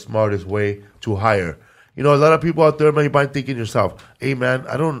 ZipRecruiters.com/fool. The smartest way to hire. You know, a lot of people out there, man, you might think in yourself, hey, man,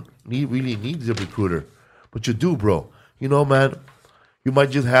 I don't really need ZipRecruiter. But you do, bro. You know, man, you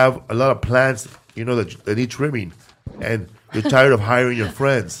might just have a lot of plants, you know, that need trimming. And you're tired of hiring your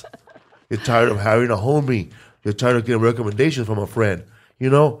friends. You're tired of hiring a homie. You're tired of getting recommendations from a friend. You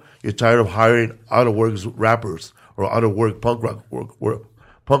know, you're tired of hiring out-of-work rappers or out-of-work punk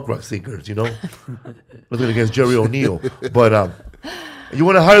rock singers, you know? Nothing against Jerry O'Neill. But you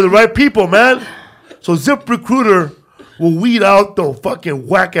want to hire the right people, man. So ZipRecruiter will weed out the fucking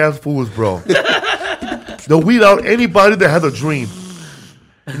whack-ass fools, bro. They'll weed out anybody that has a dream.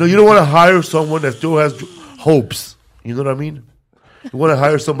 You know, you don't want to hire someone that still has hopes. You know what I mean? You want to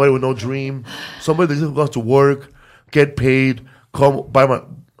hire somebody with no dream, somebody that just wants to work, get paid, come buy my.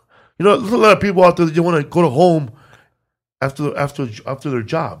 You know, there's a lot of people out there that just want to go to home after their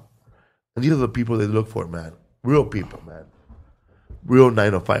job, and these are the people they look for, man. Real people, man. Real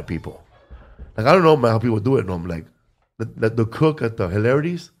 9-to-5 people. Like I don't know, man, how people do it. No, I'm like the cook at the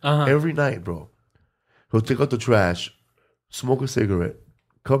Hilarities every night, bro. He'll take out the trash, smoke a cigarette,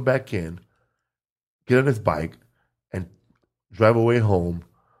 come back in, get on his bike, and drive away home,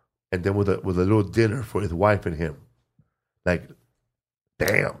 and then with a little dinner for his wife and him. Like,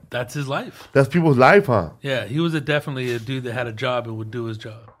 damn. That's his life. That's people's life, huh? Yeah, he was definitely a dude that had a job and would do his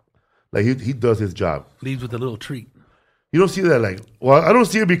job. Like, he does his job. Leaves with a little treat. You don't see that, like, well, I don't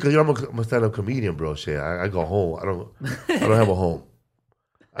see it because I'm a stand-up comedian, bro. Shit, I go home. I don't have a home.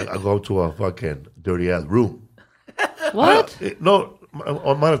 I go to a fucking dirty-ass room. What? No,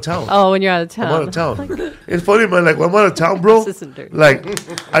 I'm out of town. Oh, when you're out of town. I'm out of town. It's funny, man. Like when I'm out of town, bro. This isn't dirty. Like,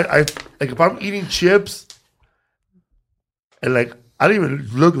 I like if I'm eating chips, and like I don't even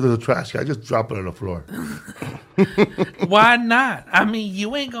look at the trash can. I just drop it on the floor. Why not? I mean,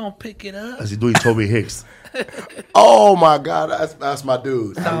 you ain't gonna pick it up. As he's doing Toby Hicks. Oh my God, that's my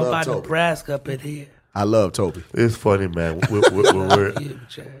dude. It's all about Nebraska up in here. I love Toby. It's funny, man.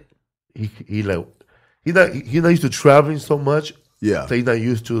 He's not used to traveling so much. Yeah. So he's not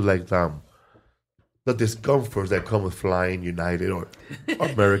used to like the discomforts that come with flying United or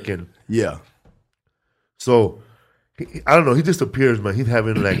American. Yeah. So I don't know. He disappears, man. He's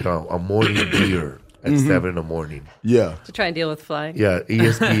having like a morning beer at 7 in the morning. Yeah. To try and deal with flying. Yeah,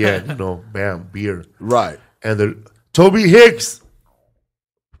 ESPN, you know, bam, beer. Right. And Toby Hicks,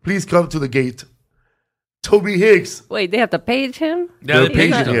 please come to the gate. Toby Hicks. Wait, they have to page him? Yeah, they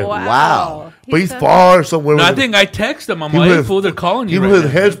page him. Wow. But he's far somewhere. No, I think I text him. I'm like, fool, they're calling you. He right with now.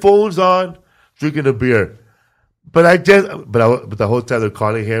 headphones on, drinking a beer. But the whole time they're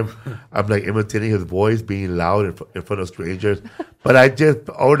calling him, I'm like imitating his voice, being loud in front of strangers. But I just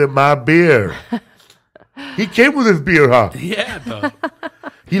ordered my beer. He came with his beer, huh? Yeah, though.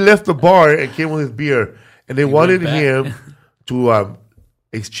 He left the bar and came with his beer, and they wanted him to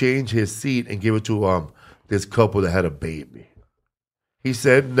exchange his seat and give it to this couple that had a baby. He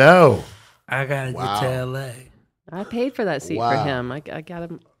said no. I gotta get to L.A. I paid for that seat for him. I got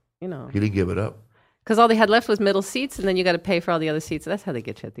him, you know. He didn't give it up. Because all they had left was middle seats, and then you got to pay for all the other seats. That's how they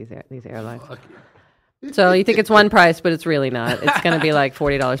get you at these airlines. So you think it's one price, but it's really not. It's going to be like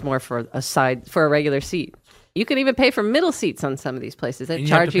 $40 more for a regular seat. You can even pay for middle seats on some of these places. They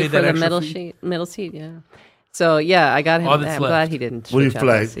charge you for the middle seat. Yeah. So yeah, I got him. I'm glad he didn't. What do you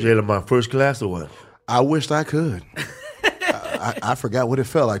fly, Jalen? First class or what? I wished I could. I forgot what it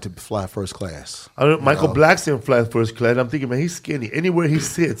felt like to fly first class. Michael Blackson flies first class. I'm thinking, man, he's skinny. Anywhere he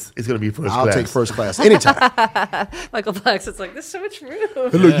sits, it's going to be first class. I'll take first class anytime. Michael Blackson's like, there's so much room.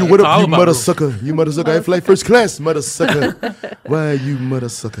 Hello, you mother sucker. You mother sucker. I fly first class, mother sucker. Why you mother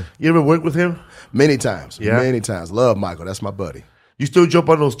sucker? You ever work with him? Many times. Yeah? Many times. Love Michael. That's my buddy. You still jump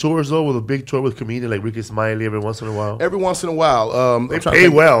on those tours, though, with a big tour with comedians like Ricky Smiley every once in a while? Every once in a while. They pay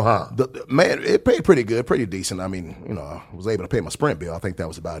well, huh? Man, it paid pretty good, pretty decent. I mean, you know, I was able to pay my Sprint bill. I think that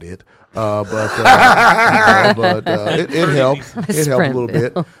was about it. But it helped. It helped a little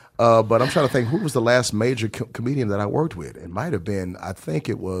bit. But I'm trying to think, who was the last major comedian that I worked with? It might have been, I think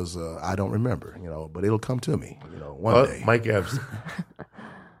it was, I don't remember, you know, but it'll come to me, you know, one day. Mike Epps.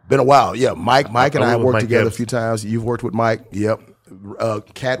 Been a while, yeah. Mike and I worked together a few times. You've worked with Mike, yep.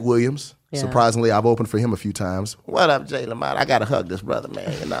 Cat Williams. Yeah. Surprisingly, I've opened for him a few times. What up, Jay Lamont? I gotta hug this brother,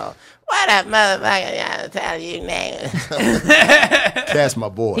 man. You know. What up, motherfucker? I tell you, man. Cat's my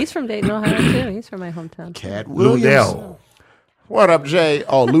boy. He's from Dayton, Ohio too. He's from my hometown. Cat Williams. Lunell. What up, Jay?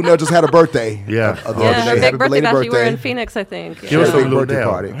 Oh, Lunell just had a birthday. Yeah. The other Yeah, day. big Happy birthday belated bash. You were in Phoenix, I think. Give us Had a some big birthday Lunell.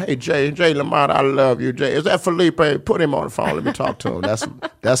 party. Hey, Jay Lamont, I love you, Jay. Is that Felipe? Put him on the phone. Let me talk to him.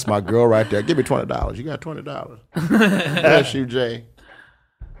 That's my girl right there. Give me $20. You got $20. Bless you, Jay.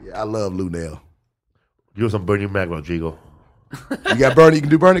 Yeah, I love Lunell. Give us some Bernie Mac, Rodrigo. You got Bernie? You can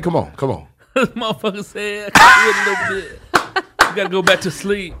do Bernie? Come on. This motherfucker said, I can do it a little bit. You gotta go back to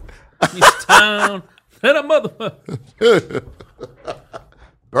sleep. It's town. And a motherfucker.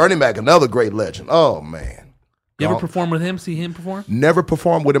 Bernie Mac, another great legend. Oh, man. You ever perform with him? See him perform? Never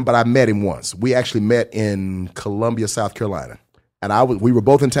performed with him, but I met him once. We actually met in Columbia, South Carolina. And we were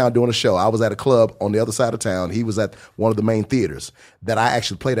both in town doing a show. I was at a club on the other side of town. He was at one of the main theaters that I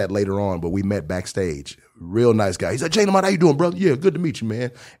actually played at later on, but we met backstage. Real nice guy. He said, Jay Lamont, how you doing, brother? Yeah, good to meet you,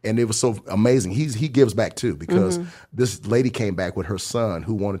 man. And it was so amazing. He gives back too, because this lady came back with her son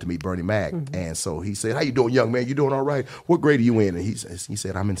who wanted to meet Bernie Mac. And so he said, how you doing, young man? You doing all right? What grade are you in? And he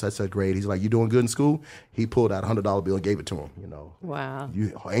said, I'm in such a grade. He's like, you doing good in school? He pulled out a $100 bill and gave it to him. You know, Wow.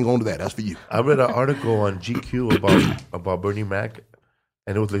 you hang on to that. That's for you. I read an article on GQ about Bernie Mac,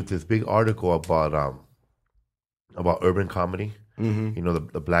 and it was like this big article about urban comedy. You know,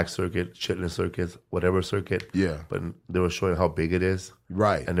 the black circuit, chitlin circuits, whatever circuit. Yeah. But they were showing how big it is.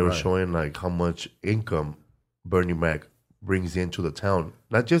 Right. And they were showing like how much income Bernie Mac brings into the town.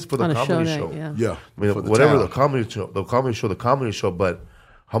 Not just for the On a comedy show show. night, Yeah. I mean, For the whatever town. the comedy show, but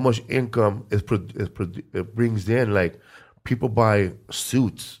how much income it brings in. Like, people buy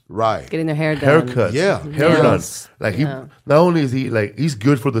suits, Right. Getting their hair done. haircuts, Yeah. hair Nails. done. Like, Yeah. not only is he like, he's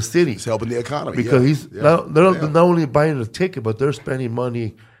good for the city It's helping the economy. because yeah. he's Yeah. they're Yeah. not only buying the ticket, but they're spending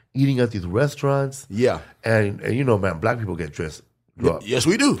money eating at these restaurants. Yeah. And you know, man, black people get dressed. Yes,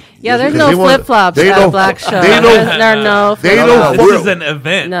 we do. Yeah, there's Because no they want- flip flops they at know- a black show. they know- There's no they flip know- flops. This We're- is an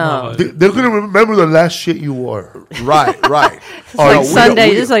event. No. They're gonna remember the last shit you wore. Right. It's like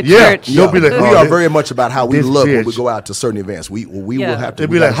Sunday, just like yeah, church. they'll be like, we oh, are this- very much about how we this look when bitch. we go out to certain events. We Yeah. will have to. They'll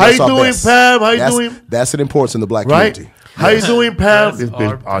we be like, gotta how you dress our doing, best. Pam? How you That's- doing? That's an importance in the black Right? community. How you doing, Pam? This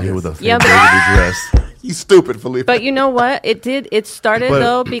our bitch out here with a Yeah, but- burgundy dress. You stupid, Felipe. But you know what? It started But-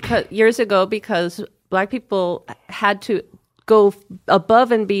 though because years ago because black people had to go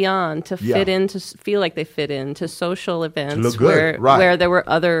above and beyond to fit in, to feel like they fit in to social events look good, where there were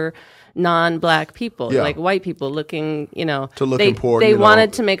other non-black people, Yeah. like white people looking, To look they, important, They you know.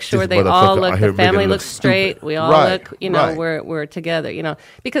 wanted to make sure This they all motherfucker out look, here the family making it looks look straight, stupid. we all Right, look, right. we're together,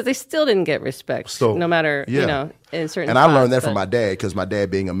 because they still didn't get respect, So- no matter, Yeah. in certain And I learned spots, that from but- my dad, because my dad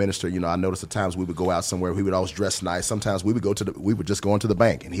being a minister, I noticed the times we would go out somewhere, he would always dress nice. Sometimes we would just go into the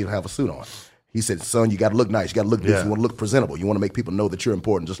bank and he'd have a suit on. He said, son, you got to look nice. You got to look good. Yeah. You want to look presentable. You want to make people know that you're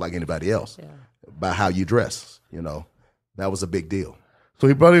important just like anybody else by how you dress. That was a big deal. So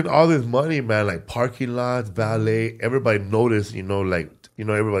he brought in all this money, man, like parking lots, valet. Everybody noticed,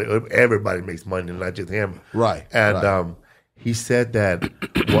 everybody makes money, not just him. Right, And right. he said that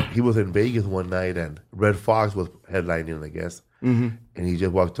he was in Vegas one night and Red Fox was headlining, I guess. Mm-hmm. And he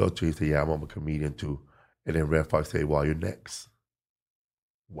just walked up to him and said, yeah, I'm a comedian too. And then Red Fox said, well, you're next.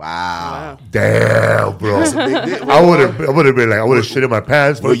 Wow. Damn, bro. That's a big deal. I would have been like, I would have shit in my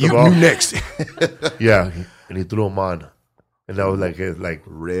pants. Well, First you of all. next. Yeah. And he threw him on. And that was like,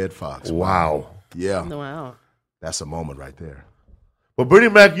 Red Fox. wow. Yeah. Wow. That's a moment right there. But Bernie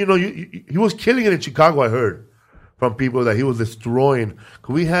Mac, he was killing it in Chicago, I heard, from people that he was destroying.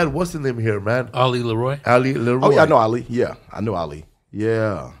 'Cause we had, what's the name here, man? Ali Leroy. Ali Leroy. Oh, yeah, I know Ali. Yeah, I know Ali.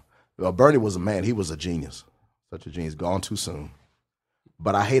 Yeah. Well, Bernie was a man. He was a genius. Such a genius. Gone too soon.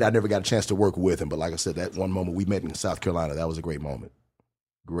 But I never got a chance to work with him. But like I said, that one moment we met in South Carolina, that was a great moment.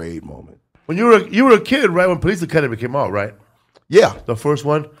 Great moment. When you were a kid, right? When Police Academy came out, right? Yeah. The first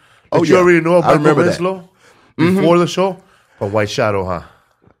one. Oh, Did you yeah. already know I about remember that. Winslow before the show? But White Shadow, huh?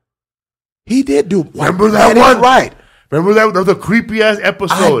 He did do. Remember that Man, one? he's right. Remember that was a creepy ass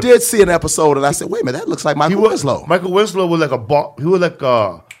episode. I did see an episode, and I said, "Wait a minute, that looks like Michael Winslow." Michael Winslow was like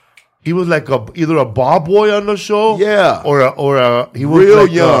he was like either a ball boy on the show, Yeah. or he was Real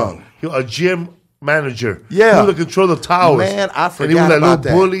like young. a gym manager. Yeah. he was the control of the towers. Man, I And he was forgot like a about little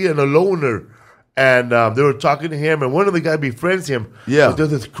that. bully and a loner. And they were talking to him, and one of the guys befriends him. Yeah. But there's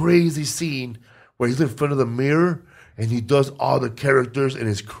this crazy scene where he's in front of the mirror and he does all the characters, and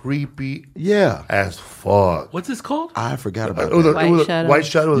it's creepy Yeah. as fuck. What's this called? I forgot about It was that. a- it was a- White Shadow. White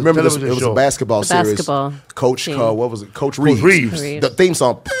Shadow was a Remember this? television It was show. a basketball The series. basketball Coach, team. what was it? Coach Reeves. Reeves. Reeves. The theme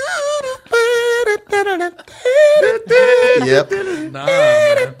song. Yep. Nah,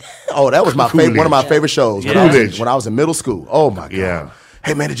 man. Oh, that was my favorite. One of my favorite shows when, Coolidge. when I was in middle school. Oh my god. Yeah.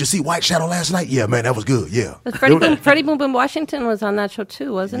 Hey man, did you see White Shadow last night? Yeah, man, that was good. Yeah. But Freddie Boom Boom Washington was on that show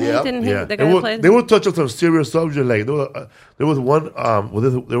too, wasn't Yeah. he? Didn't Yeah, he? The guy who played. they would touch on some serious subject. Like there was one,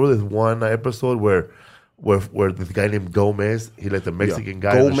 there was this one episode where this guy named Gomez, he like the Mexican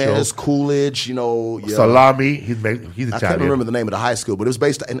guy. on the Gomez, show. Coolidge, you know. Yeah. Salami, he's Italian. I can't remember the name of the high school, but it was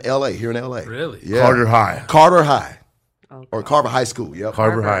based in L.A. Here in L.A. Really? Yeah. Carter High. Carter High, or Carver High School. Yep.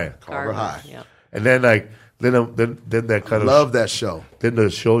 Carver High. Carver High. Yep. And then then that kind of Love that show. Then the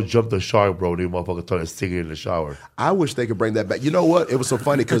show jumped the shark, bro. The motherfucker started singing in the shower. I wish they could bring that back. You know what? It was so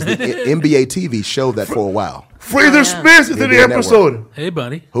funny because the NBA TV showed that for a while. Fraser Smith is in the NBA episode. Hey,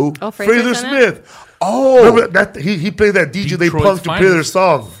 buddy. Who? Oh, Fraser Fraser's in it? Smith. Oh, Remember that he played that DJ they Detroit's punked to play their finest.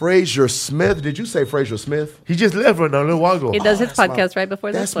 song. Fraser Smith. Did you say Fraser Smith? He just left right now a little while ago. He does his that's my- podcast right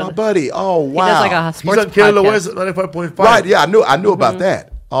before That's this one. my buddy. Oh wow. He does like a He's sports on Canada podcast. West 95.5. Right? Yeah, I knew about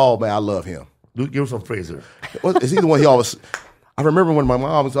that. Oh man, I love him. Dude, give him some Fraser. Is he the one he always? I remember when my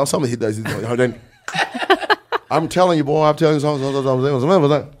mom was something he does. I'm telling you, boy. I'm telling you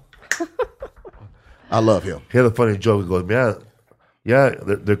something. I love him. He had a funny joke. He goes, man, yeah,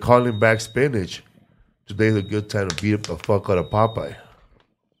 they're calling back spinach. Today's a good time to beat up the fuck out of Popeye.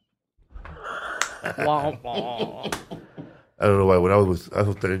 I don't know why. When I was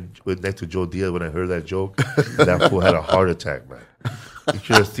standing next to Joe Diaz, when I heard that joke, that fool had a heart attack, man. You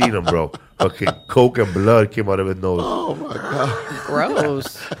should have seen him, bro. Okay, coke and blood came out of his nose. Oh my god.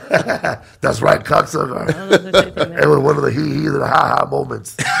 Gross. That's right, cocksucker. It was one of the he and the ha-ha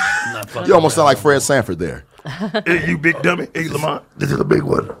moments. You almost sound like Fred Sanford there. Hey, you big dummy. Hey, Lamont, this is a big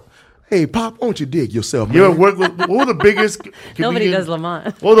one. Hey, Pop, won't you dig yourself, man? You ever work with, what were the biggest Nobody comedians- does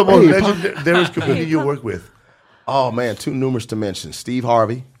Lamont. What were the most legendary comedian you work with? Oh man, too numerous to mention. Steve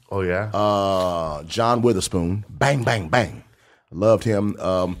Harvey, Oh, yeah? John Witherspoon, bang, bang, bang. Loved him.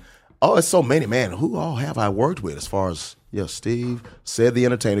 It's so many, man. Who all have I worked with as far as, Steve, Said the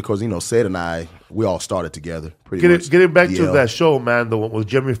Entertainer, because, Said and I, we all started together pretty much. Getting back to Yeah. that show, man, the one with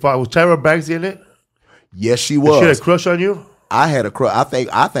Jeremy Foxx. Was Tyra Banks in it? Yes, she Did she had was. a crush on you? I had a crush. I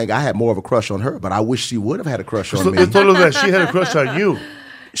think I had more of a crush on her, but I wish she would have had a crush on So me. they told her that she had a crush on you.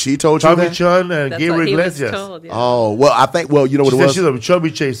 She told you Tommy that? Chun and That's Gabriel what he was Iglesias. told. Yeah. Oh, well, I think, you know what She it said was? she's a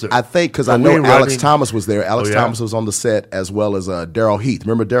chubby chaser. I think because The I know way Alex running- Thomas was there. Alex Oh, yeah? Thomas was on the set as well as Daryl Heath.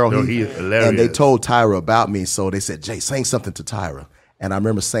 Remember Daryl Daryl Heath? Heath, hilarious. And they told Tyra about me, so they said, Jay, sing something to Tyra. And I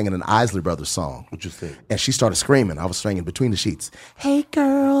remember singing an Isley Brothers song. What you think? And she started screaming. I was singing Between the Sheets. Hey,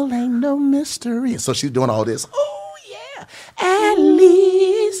 girl, ain't no mystery. And so she's doing all this. Oh, yeah. At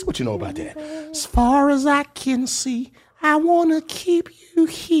least. What you know about that? As far as I can see, I want to keep you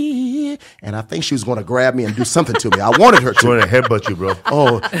here. And I think she was going to grab me and do something to me. I wanted her She to. wanted to headbutt you, bro.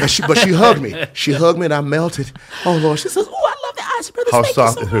 Oh, but she hugged me. She hugged me and I melted. Oh, Lord. She says, oh, I love the Isley Brothers. How Thank you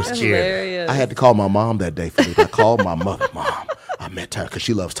soft so is her much." skin? Hilarious. I had to call my mom that day, Felipe. I called my mother. Mom, I met Tyra because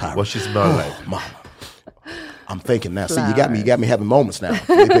she loves Tyra. What she smell like? Mama. I'm thinking now. See, you got me having moments now.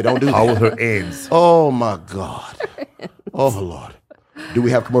 Felipe, don't do How was that. her ends? Oh my God. Oh Lord. Do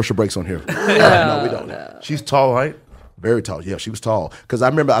we have commercial breaks on here? No, we don't. She's tall, right? Very tall. Yeah, she was tall. Because I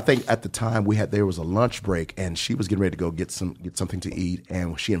remember, I think at the time there was a lunch break, and she was getting ready to go get something to eat,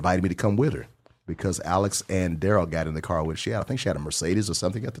 and she invited me to come with her because Alex and Daryl got in the car with her. I think she had a Mercedes or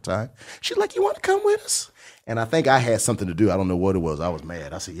something at the time. She's like, "You want to come with us?" And I think I had something to do. I don't know what it was. I was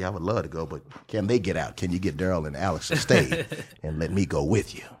mad. I said, "Yeah, I would love to go, but can they get out? Can you get Daryl and Alex to stay and let me go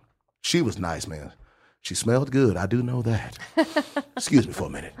with you?" She was nice, man. She smelled good. I do know that. Excuse me for a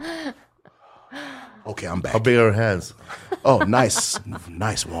minute. Okay, I'm back. How big are her hands? Oh, nice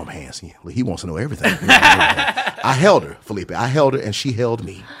warm hands. He wants to know everything. I held her, Felipe. I held her, and she held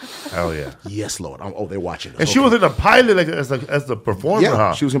me. Hell yeah. Yes, Lord. They're watching us. And she was in a pilot like as the performer, Yeah,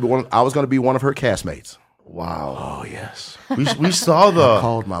 huh? she was gonna be I was gonna be one of her castmates. Wow. Oh yes. We saw the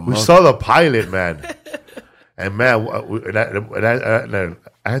called my we mother. saw the pilot, man. And man,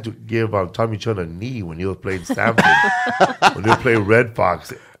 I had to give Tommy Chun a knee when he was playing Stanford. When he was playing Red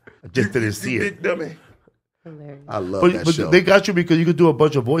Fox. I just didn't see it. Big dummy. I love that But show. they got you because you could do a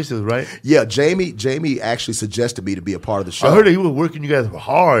bunch of voices, right? Yeah, Jamie actually suggested me to be a part of the show. I heard that he was working you guys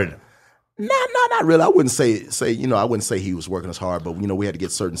hard. No, not really. I wouldn't say I wouldn't say he was working as hard, but we had to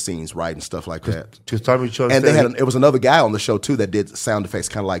get certain scenes right and stuff like that. Because Tommy Chun And said it was another guy on the show too that did sound effects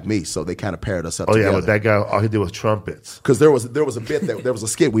kind of like me, so they kind of paired us up oh together. yeah, but that guy all he did was trumpets. Because there was a bit there was a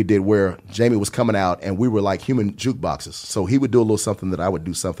skit we did where Jamie was coming out and we were like human jukeboxes. So he would do a little something that I would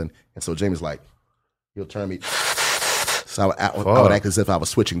do something, and so Jamie's like, he'll turn me. So I would act as if I was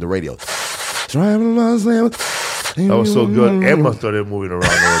switching the radio. That was so good. Emma started moving around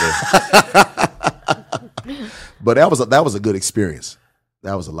over there. But that was a good experience.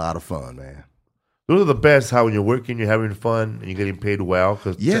 That was a lot of fun, man. Those are the best. How when you're working, you're having fun, and you're getting paid well.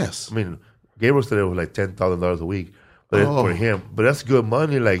 Cause yes, I mean, Gabriel said it was like $10,000 a week, but for him, but that's good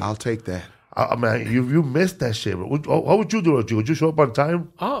money. Like I'll take that. I mean, you missed that shit. But how would you do it? Would you show up on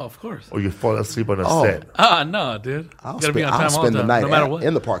time? Oh, of course. Or you fall asleep on a set? No, dude. I'll spend the night no matter what.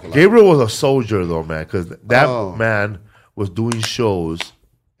 In the parking lot. Gabriel was a soldier, though, man, because that man was doing shows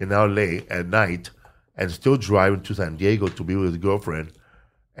in L.A. at night and still driving to San Diego to be with his girlfriend,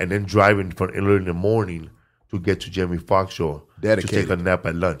 and then driving from early in the morning to get to Jamie Foxx show dedicated. To take a nap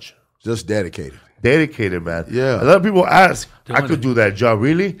at lunch. Just dedicated. Dedicated, man. Yeah. A lot of people ask, I could do that job.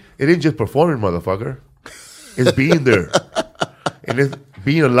 Really? It ain't just performing, motherfucker. It's being there. And it's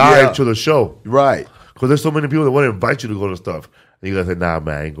being alive to the show. Right. Because there's so many people that want to invite you to go to stuff. And you guys say, nah,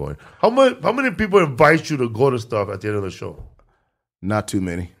 man, I ain't going. How many people invite you to go to stuff at the end of the show? Not too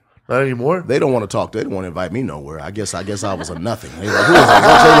many. Not anymore? They don't want to talk. They don't want to invite me nowhere. I guess I was a nothing. They're like, who is that? Is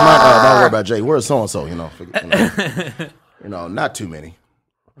that Jay Lamont? Don't worry about Jay. Where's so-and-so? Not too many.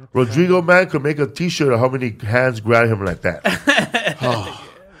 Rodrigo, man, could make a T-shirt of how many hands grab him like that.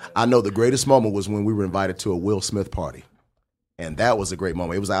 I know the greatest moment was when we were invited to a Will Smith party. And that was a great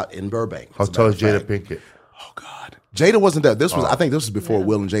moment. It was out in Burbank. How tall is Jada Pinkett? Oh, God. Jada wasn't there. I think this was before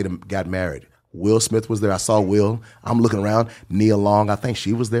Will and Jada got married. Will Smith was there. I saw Will. I'm looking around. Nia Long, I think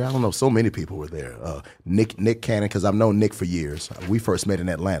she was there. I don't know. So many people were there. Nick Cannon, because I've known Nick for years. We first met in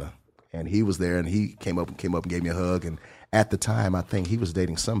Atlanta. And he was there, and he came up and gave me a hug. And at the time, I think he was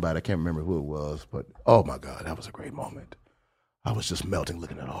dating somebody. I can't remember who it was. But, oh, my God, that was a great moment. I was just melting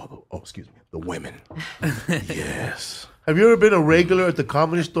looking at the women. Yes. Have you ever been a regular at the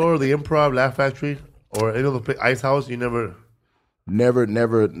Comedy Store or the Improv, Laugh Factory, or any of the Ice House? You never... Never,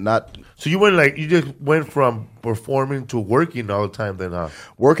 not. So you just went from performing to working all the time then, huh?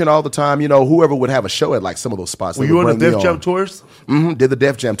 Working all the time. Whoever would have a show at like some of those spots. Were you on the Def Jam tours? Mm-hmm. Did the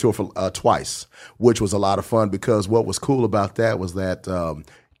Def Jam tour for twice, which was a lot of fun because what was cool about that was that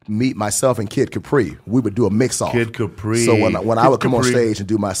myself and Kid Capri, we would do a mix-off. Kid Capri. So when I would come on stage and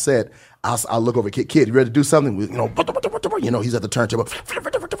do my set, I'll look over at Kid, you ready to do something? He's at the turntable,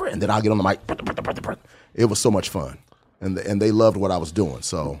 and then I'll get on the mic. It was so much fun. And they loved what I was doing.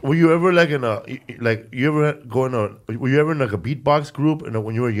 So were you ever were you ever in like a beatbox group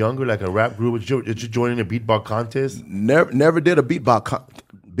when you were younger, like a rap group? Did you join in a beatbox contest? Never did a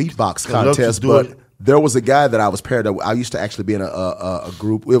beatbox contest, but there was a guy that I was paired up with. I used to actually be in a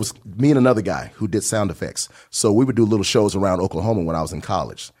group. It was me and another guy who did sound effects. So we would do little shows around Oklahoma when I was in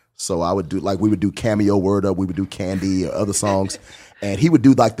college. So I would do we would do Cameo, Word Up, we would do Candy or other songs. And he would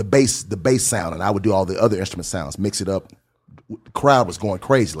do like the bass sound, and I would do all the other instrument sounds, mix it up. The crowd was going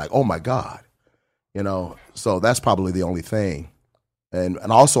crazy, like, oh my God. So that's probably the only thing. And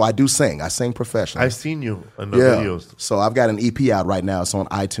also I do sing. I sing professionally. I've seen you in the videos. So I've got an EP out right now. It's on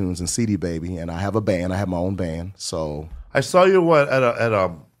iTunes and CD Baby, and I have a band. I have my own band. So I saw you at I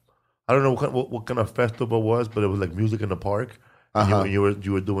don't know what kind of festival it was, but it was like Music in the Park. You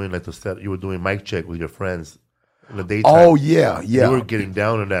were doing like the set. You were doing mic check with your friends. In the daytime. Oh yeah. You were getting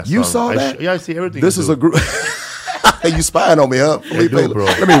down on that song. You saw that? I see everything. This is a group. Hey, you spying on me, huh? Bro.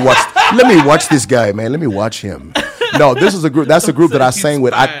 Let me watch this guy, man. Let me watch him. No, this is a group. That's a group that I sang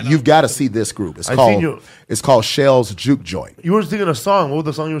with. You've got to see this group. It's called Shell's Juke Joint. You were singing a song. What was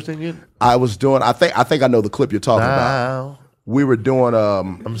the song you were singing? I was doing. I think I know the clip you're talking about. We were doing.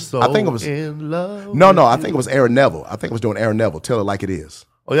 I'm so I think it was in love. No. I think it was Aaron Neville. I think I was doing Aaron Neville. Tell It Like It Is.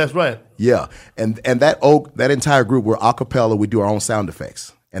 Oh, that's right. Yeah, and that entire group were a cappella. We do our own sound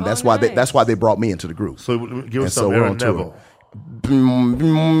effects, and that's why they brought me into the group. So give us some Aaron Neville.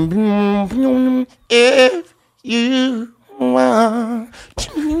 If you want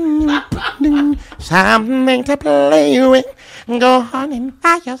something to play with, go on and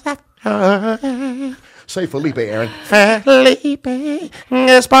buy yourself. Say Felipe, Aaron. Felipe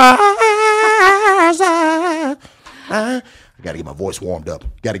Esparza. I got to get my voice warmed up.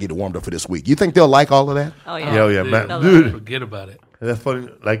 Got to get it warmed up for this week. You think they'll like all of that? Oh, yeah. Yeah, man. Dude. Forget about it. That's funny.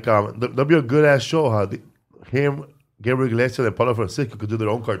 Like, there'll be a good-ass show, huh? Him, Gabriel Iglesias, and Paulo Francisco could do their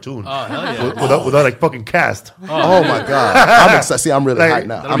own cartoon. Oh, hell yeah. Without like, fucking cast. Oh, my God. I'm excited. See, I'm really hyped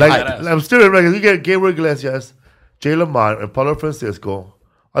now. I'm still like, you get Gabriel Iglesias, Jay Lamont, and Paulo Francisco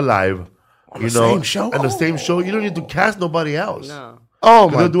alive. On the same show? And the same show. You don't need to cast nobody else. No. Oh,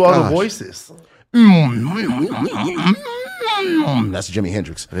 my God. They'll do all the voices. That's Jimi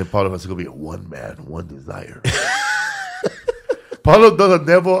Hendrix. And then Paulo Francisco will be one man, one desire. Paulo does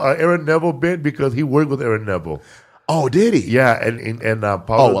Aaron Neville bit because he worked with Aaron Neville. Oh, did he? Yeah, and Paulo.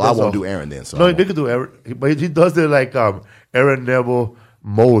 Oh, well, I won't do Aaron then. So no, they could do Aaron, but he does it like Aaron Neville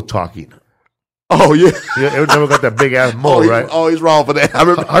Mo talking. Oh yeah. Yeah, it never got that big ass mole, right? He's wrong for that. I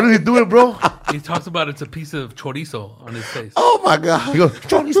remember. How did he do it, bro? He talks about it's a piece of chorizo on his face. Oh my god. He goes,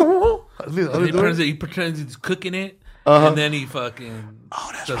 chorizo. He pretends he's cooking it, and then he fucking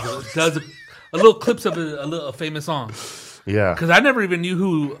does a little clips of a famous song. Yeah. Because I never even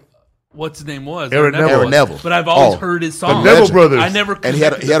knew what's his name was. Aaron Neville. But I've always heard his song. The Neville Brothers. I never. And he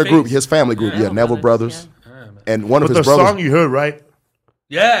had a group, his family group. Yeah, Neville Brothers. And one of his brothers. The song you heard, right?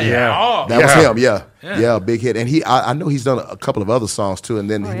 Yeah. Oh. That was him. Yeah, big hit. And I know he's done a couple of other songs too. And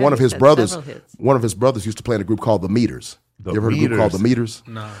then one of his brothers used to play in a group called the Meters. You ever heard of a group called the Meters?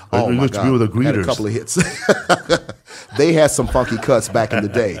 No. Oh my used to be God. with the Greeters. Had a couple of hits. They had some funky cuts back in the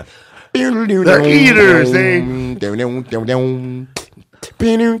day. The Eaters, eh? You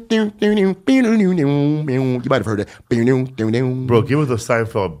might have heard that. Bro, give us the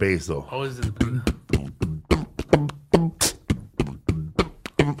Seinfeld bass though. How is it?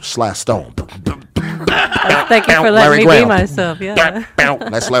 Slash Stone. Thank you for letting me be myself. Yeah.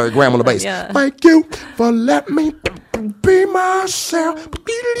 That's Larry Graham on the bass. Yeah. Thank you for letting me be myself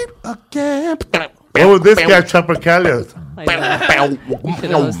again. What was this guy, Chopper Callias?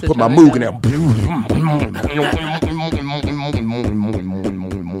 Put my moog in there.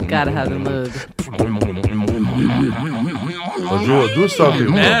 Gotta have the mood. Do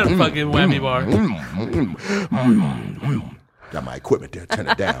something. And fucking whammy bar. Got my equipment there. Turn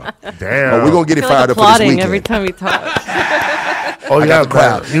it down. Damn. Oh, we're gonna get it fired up for this weekend. Every time we talk. Oh yeah, the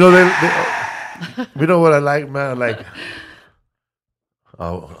crowd. man. You know you know what I like, man? Like,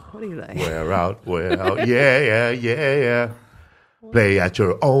 What do you like? we're out, yeah. Play at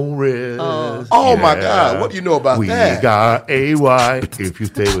your own risk. Oh my God! What do you know about we that? We got AY if you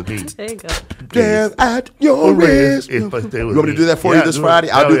stay with me. There you go. Dance at your risk. If I stay with You want me to do that for you this Friday?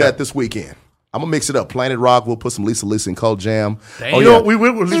 I'll do that this. this weekend. I'm gonna mix it up. Planet Rock. We'll put some Lisa and Cold Jam. Damn. Oh You yeah. know, we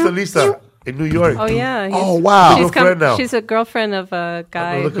went with Lisa in New York. Oh yeah. Oh wow. She's a girlfriend now. She's a girlfriend of a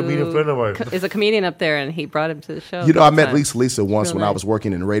guy Another who comedian friend of ours. is a comedian up there, and he brought him to the show. You know, I met Sometimes. Lisa once Real when I nice. was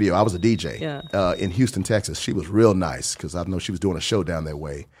working in radio. I was a DJ Yeah. in Houston, Texas. She was real nice because I know she was doing a show down that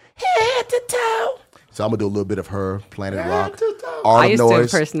way. Head to toe. So I'm gonna do a little bit of her, Planet Rock, Art I of used to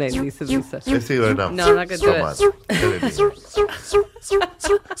Noise. impersonate Lisa. Let's see right now. No, I'm not gonna do it.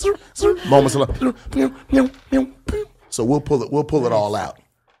 Moments of love. So we'll pull it all out.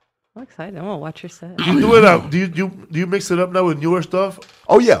 I'm excited. I want to watch your set. You do it up. Do you mix it up now with newer stuff?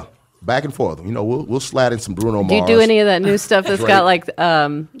 Oh yeah, back and forth. You know, we'll slide in some Bruno Mars. Do you do any of that new stuff that's Drake. got like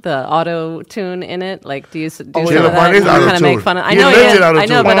the auto tune in it? Like, do you do some of Taylor that? Money's Kind of auto-tune. make fun of. I He know, lives in yeah, I auto-tune.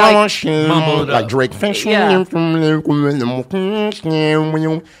 know, but like, Mumbled like up. Drake. Yeah.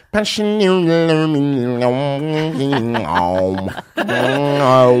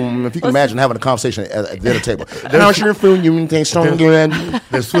 If you can imagine having a conversation at a dinner table. How's your food? You taste so good.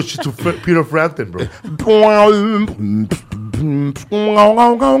 Then switch it to Peter Frampton, bro.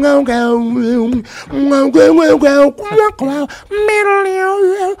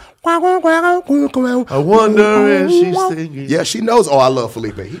 I wonder if she's singing. Yeah, she knows. Oh, I love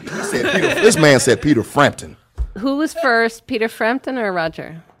Felipe. He said this man said Peter Frampton. who was first, Peter Frampton or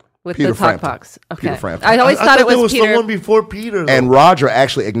Roger? With Peter the Talk Frampton. Box. Okay. Peter Frampton. I always thought it there was was Peter. someone before Peter. Though. And Roger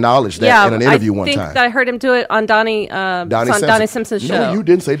actually acknowledged that in an interview one I time. think that I heard him do it on Donnie Simpson's show. No, you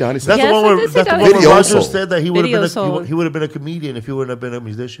didn't say Donnie That's Simpson. Yes, the I one where, did say that's the Donnie one where Roger Simpson. said that he would Video have soul. been he would have been a comedian if he wouldn't have been a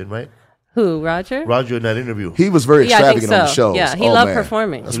musician, right? Who, Roger? Roger in that interview. He was very Yeah, I think extravagant on the so. shows. Yeah, he Oh, loved man.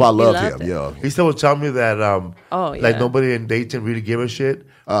 performing. That's why I He love loved him. it. Yeah. He still would tell me that yeah. like nobody in Dayton really gave a shit,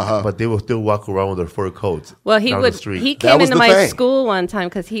 but they will still walk around with their fur coats. Well, he down would. The street. He That came was into the my thing. school one time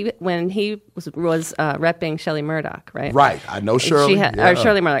because when he was repping Shelley Murdoch, right? Right. I know Shirley. She had, Yeah. or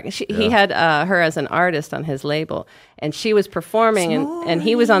Shirley Murdoch. He had her as an artist on his label, and she was performing, and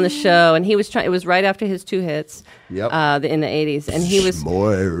he was on the show, and he was trying. It was right after his 2 hits, Yep. in the 80s, and he was.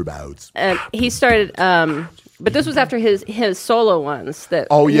 More about. And he started. But this was after his solo ones. That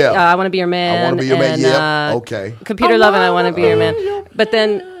Oh, yeah. I Want to Be Your Man. I Wanna Be Your Man, and, yep. Okay. Computer Love and I Want to Be Your Man. But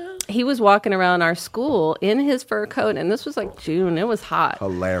then he was walking around our school in his fur coat, and this was like June. It was hot.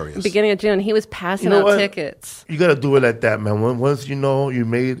 Hilarious. Beginning of June, he was passing You know out what? tickets. You gotta do it like that, man. Once you know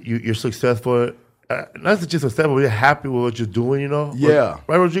you're successful. Not just successful, but you're happy with what you're doing, you know? Yeah.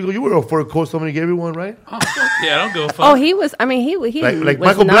 Right, Rodrigo? You were a fur coat, somebody gave you one, right? Yeah, I don't give a fuck. Oh, he was. I mean, he Like was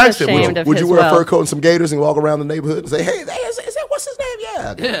Michael not Black said, ashamed of Would his you wear a wealth. fur coat and some gaiters and walk around the neighborhood and say, "Hey, is that what's his name?"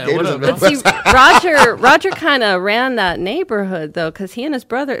 Yeah, Yeah, Gators what up, and- man? See, Roger kind of ran that neighborhood though, because he and his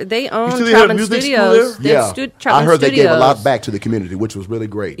brother they owned said they had a Troutman music school Studios. there? They had Yeah, Troutman I heard they gave a lot Studios. back to the community, which was really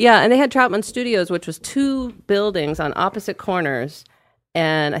great. Yeah, and they had Troutman Studios, which was 2 buildings on opposite corners,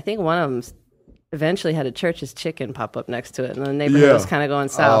 and I think one of them's eventually had a Church's Chicken pop up next to it, and the neighborhood was kind of going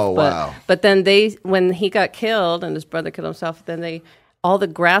south. Oh, wow. But then when he got killed and his brother killed himself, then all the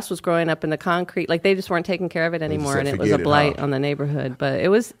grass was growing up in the concrete. Like they just weren't taking care of it anymore, and it was a blight on the neighborhood. But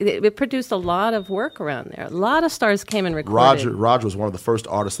it produced a lot of work around there. A lot of stars came and recorded. Roger was one of the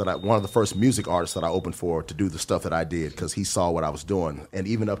first music artists that I opened for to do the stuff that I did because he saw what I was doing. And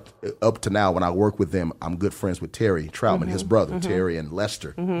even up to now, when I work with them, I'm good friends with Terry Troutman, his brother, Terry, and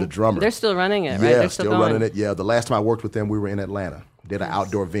Lester, the drummer. They're still running it, right? Yeah, They're still running it. Yeah, the last time I worked with them, we were in Atlanta. Did an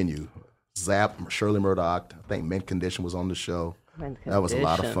outdoor venue. Zap, Shirley Murdoch, I think Mint Condition was on the show. That was a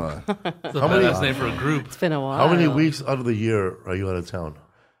lot of fun. It's a badass name for a group. It's been a while. How many weeks out of the year are you out of town?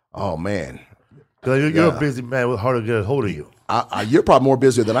 Oh, man. Because you're a busy man. It's hard to get a hold of you. You're probably more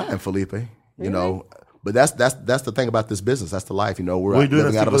busier than I am, Felipe. You know, but that's the thing about this business. That's the life. You know, we're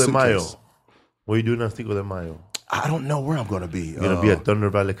living out of a suitcase. What are you doing on Cinco de Mayo? I don't know where I'm going to be. You're going to be at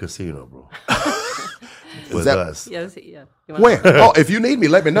Thunder Valley Casino, bro. With us. Yes, yeah. When? Oh, if you need me,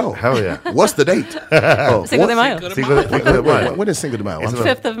 let me know. Hell yeah. What's the date? Cinco de Mayo. Cinco de Mayo. When is Cinco de Mayo?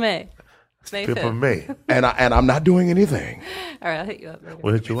 5th of May. May 5th of May. And I'm not doing anything. All right, I'll hit you up later.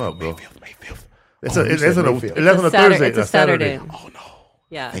 We'll hit you up, bro. May 5th. It's on a Thursday. It's a Saturday. Oh, no.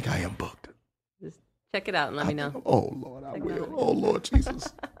 Yeah. I think I am booked. Just check it out and let me know. Oh, Lord, I will. Oh, Lord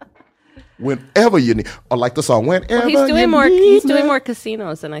Jesus. Whenever you need, or like the song, whenever he's doing more. He's doing more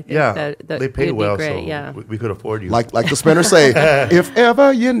casinos, and I think that they pay well, great. so yeah. we could afford you. Like the Spinners say, if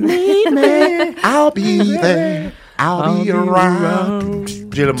ever you need me, I'll be there. I'll be around.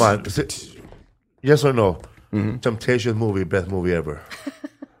 Gentlemen, yes or no? Temptations movie, best movie ever.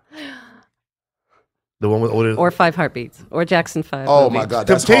 The one with Otis. Or 5 Heartbeats. Or Jackson 5. Oh, movie. my God.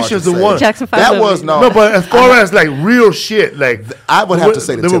 That's Temptations hard to the say. one. Jackson 5. That movie. was No, but as far as like real shit, like I would have to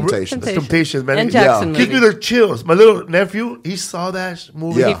say the Temptations. Temptations, man. And Jackson Gives me movie. the chills. My little nephew, he saw that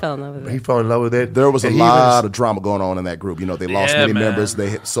movie. Yeah. He fell in love with it. He fell in love with it. There was a lot of drama going on in that group. You know, they lost many man. members.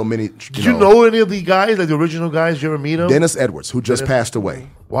 They had so many. Did you know any of the guys, like the original guys? Did you ever meet them? Dennis Edwards, who just passed away.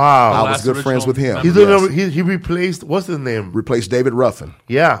 Wow. I was good friends with him. He replaced, what's his name? Replaced David Ruffin.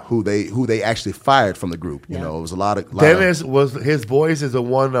 Yeah. Who they actually fired from the group. You know, it was a lot of. Dennis was, his voice is the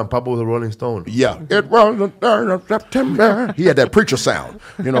one on Papa with the Rolling Stone. Yeah. It was the 3rd of September. He had that preacher sound.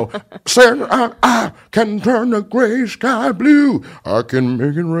 You know, saying, I can turn the gray sky blue. I can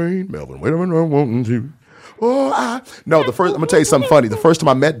make it rain. Melvin, wait a minute, I want to. No, I'm going to tell you something funny. The first time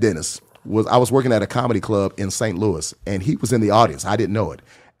I met Dennis I was working at a comedy club in St. Louis, and he was in the audience. I didn't know it.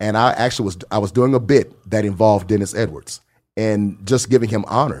 And I was doing a bit that involved Dennis Edwards and just giving him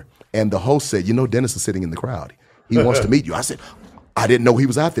honor. And the host said, you know, Dennis is sitting in the crowd. He wants to meet you. I said, I didn't know he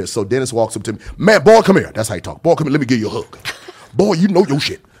was out there. So Dennis walks up to me. Man, boy, come here. That's how he talk. Boy, come here. Let me give you a hug. Boy, you know your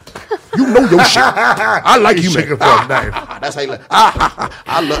shit. You know your shit. I like you, man. That's how you like.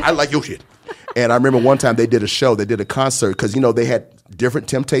 I like your shit. And I remember one time they did a concert because, you know, they had different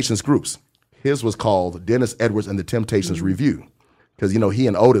Temptations groups. His was called Dennis Edwards and the Temptations Review because, you know, he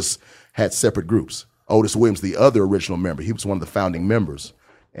and Otis had separate groups. Otis Williams, the other original member, he was one of the founding members.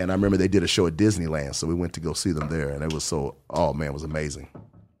 And I remember they did a show at Disneyland, so we went to go see them there. And it was it was amazing.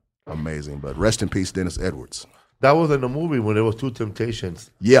 Amazing. But rest in peace, Dennis Edwards. That was in the movie when there was 2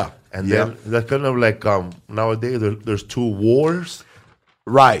 Temptations. Yeah. And then that's kind of like nowadays there's 2 wars.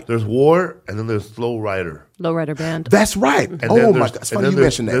 Right. There's War, and then there's Lowrider. Lowrider Band. That's right. And oh, my God. It's funny you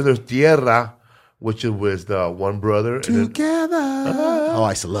mentioned that. Then there's Tierra, which is with the one brother. Together. I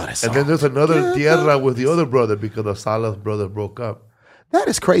used to love that song. And then there's another Tierra with the other brother because the Salas brothers broke up. That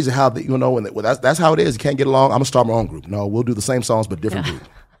is crazy how, that's how it is. You can't get along. I'm going to start my own group. No, we'll do the same songs, but different group.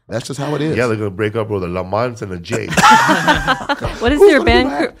 That's just how it is. Yeah, they're going to break up with the Lamont and the J. What is your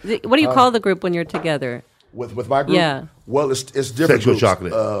band? What do you call the group when you're together? With my group? Yeah. Well, it's different Sexual groups.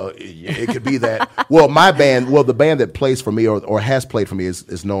 Chocolate. It could be that. Well, my band, the band that plays for me or has played for me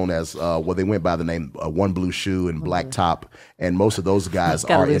is known as, they went by the name One Blue Shoe and Black Top. And most of those guys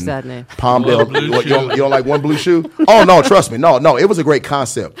are in Palmdale. You don't like One Blue Shoe? Oh, no, trust me. No, it was a great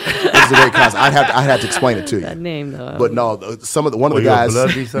concept. I'd have to explain it to you. That name, though. But no, one of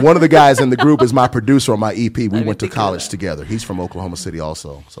the guys in the group is my producer on my EP. We went to college together. He's from Oklahoma City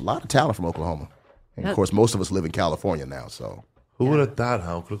also. So a lot of talent from Oklahoma. And of course, most of us live in California now. So who would have thought,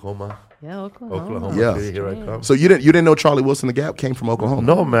 Oklahoma? Yeah, Oklahoma. Yeah. City, here I come. So you didn't know Charlie Wilson the Gap came from Oklahoma?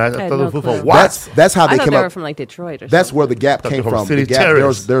 No, man. I thought no it was clue. from Watts. That's how they came they up. were from like Detroit or That's something. where the Gap came from. City The Gap,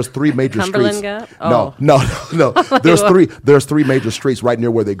 Terrace. there's 3 major Cumberland streets. Gap? Oh. No. There's 3 major streets right near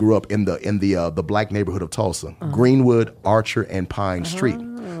where they grew up in the black neighborhood of Tulsa. Greenwood, Archer, and Pine Street.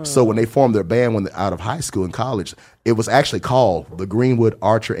 So when they formed their band out of high school and college, it was actually called the Greenwood,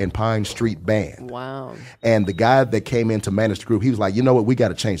 Archer, and Pine Street Band. Wow. And the guy that came in to manage the group, he was like, you know what, we got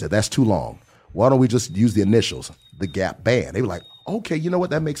to change that. That's too long. Why don't we just use the initials, the Gap Band? They were like, okay, you know what?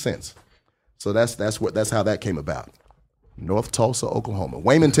 That makes sense. So that's how that came about. North Tulsa, Oklahoma.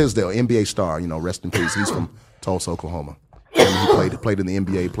 Wayman Tisdale, NBA star, rest in peace. He's from Tulsa, Oklahoma. And he played in the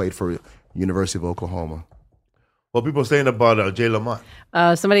NBA, played for University of Oklahoma. What people are saying about Jay Lamont?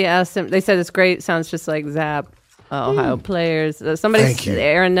 Somebody asked him. They said it's great. Sounds just like Zap. Ohio players. Thank you.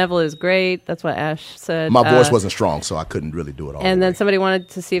 Aaron Neville is great. That's what Ash said. My voice wasn't strong, so I couldn't really do it all. And then somebody wanted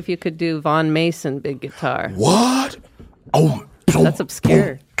to see if you could do Von Mason big guitar. What? Oh, that's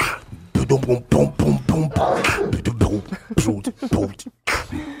obscure.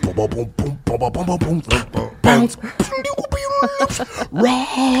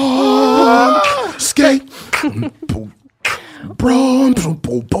 Run, skate, boom,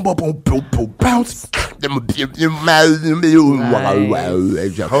 bounce. How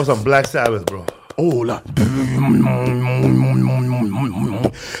was on Black Sabbath, bro? Oh, la.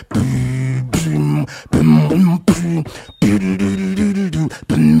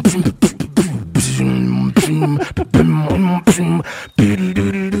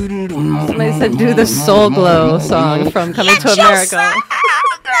 Somebody said do the Soul Glow song from Coming to America.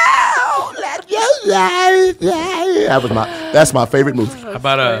 That's my favorite movie. How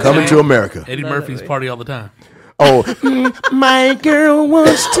about Coming to America? Eddie Murphy's Party All the Time. Oh, my girl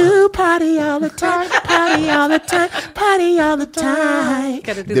wants to party all the time, party all the time, party all the time.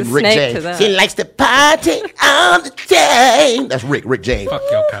 Gotta do the snake to that. She likes to party all the time. That's Rick James. Fuck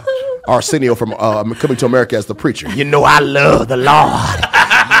your couch. Arsenio from Coming to America as the preacher. You know I love the Lord.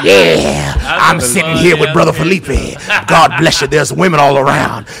 Yeah, I'm sitting here with Brother Felipe. God bless you. There's women all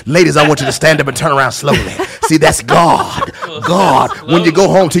around. Ladies, I want you to stand up and turn around slowly. See, that's God. God. When you go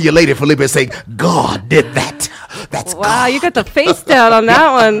home to your lady, Felipe, say, God did that. That's wow, God. you got the face down on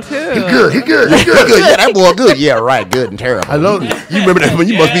that one too. He good. Yeah, that boy good. Yeah, right. Good and terrible. I love it. You remember that when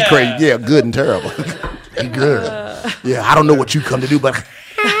you must be crazy. Yeah, good and terrible. He good. Yeah, I don't know what you come to do, but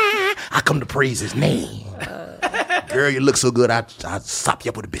I come to praise his name. Girl, you look so good, I'd sop you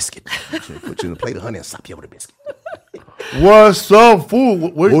up with a biscuit. Put you in a plate of honey and sop you up with a biscuit. What's up,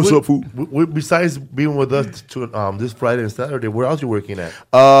 fool? What's up, fool? Besides being with us this Friday and Saturday, where else you working at?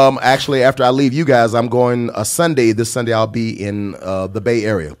 Actually, after I leave you guys, I'm going Sunday. This Sunday, I'll be in the Bay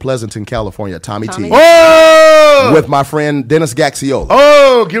Area, Pleasanton, California, Tommy T. Oh! With my friend Dennis Gaxiola.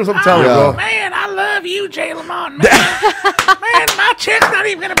 Oh, give him some time, bro. Man, I love you, Jay Lamont, man. Man, my check's not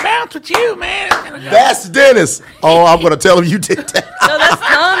even going to bounce with you, man. That's Dennis. Oh, I'm going to tell him you did that. No, that's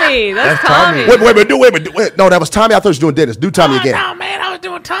Tommy. That's Tommy. Wait. No, that was Tommy. I thought you were doing Dennis. Do Tommy again. No, man, I was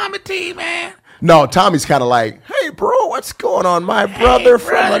doing Tommy T, man. No, Tommy's kind of like, hey, bro, what's going on? My brother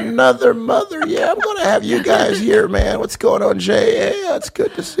from another mother. Yeah, I'm going to have you guys here, man. What's going on, Jay? Yeah, it's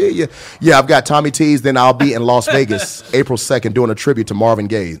good to see you. Yeah, I've got Tommy T's. Then I'll be in Las Vegas April 2nd doing a tribute to Marvin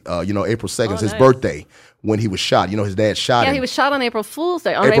Gaye. April 2nd is his birthday when he was shot. His dad shot him. Yeah, he was shot on April Fool's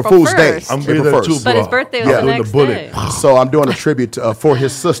Day. April Fool's Day. I'm April there 1st. Too, bro. But his birthday was the next day. So I'm doing a tribute for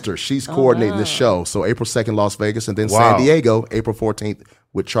his sister. She's coordinating this show. So April 2nd, Las Vegas, and then San Diego, April 14th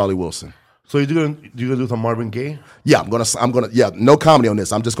with Charlie Wilson. So you gonna do some Marvin Gaye? Yeah, I'm gonna. Yeah, no comedy on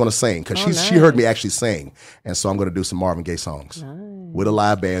this. I'm just gonna sing because she heard me actually sing, and so I'm gonna do some Marvin Gaye songs with a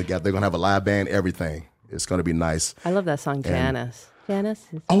live band. They're gonna have a live band, everything. It's gonna be nice. I love that song, Janice. Janice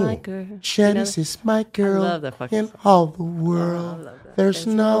is my girl. Janice is my girl. I love that fucking in all the world. There's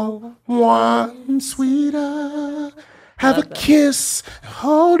no one sweeter. Have a kiss,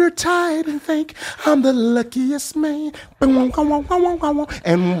 hold her tight, and think I'm the luckiest man. And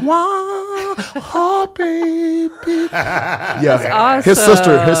oh, baby. Yeah,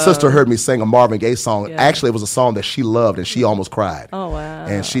 awesome. His sister heard me sing a Marvin Gaye song. Yeah. Actually, it was a song that she loved, and she almost cried. Oh wow!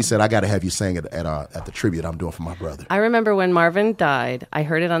 And she said, "I got to have you sing it at the tribute I'm doing for my brother." I remember when Marvin died. I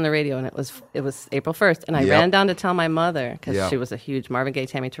heard it on the radio, and it was April 1st, and I ran down to tell my mother because she was a huge Marvin Gaye,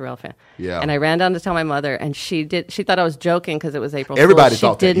 Tammy Terrell fan. Yeah, and I ran down to tell my mother, and she thought I was joking because it was April Everybody Fool's.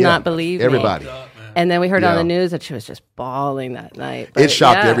 thought she did that. not believe Everybody. me. And then we heard on the news that she was just bawling that night. But it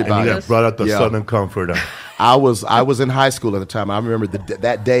shocked everybody. And you brought out the Southern Comforter. I was in high school at the time. I remember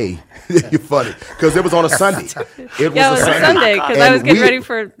that day. You're funny because it was on a Sunday. It was a Sunday because I was getting ready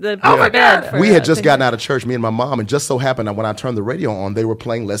for bed. We had just gotten out of church, me and my mom, and just so happened that when I turned the radio on, they were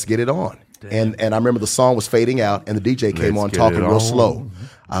playing "Let's Get It On," and I remember the song was fading out, and the DJ came on talking real slow.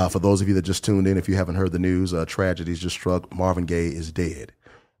 For those of you that just tuned in, if you haven't heard the news, tragedies just struck. Marvin Gaye is dead.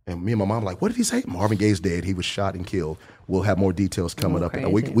 And me and my mom were like, what did he say? Marvin Gaye's dead. He was shot and killed. We'll have more details coming up.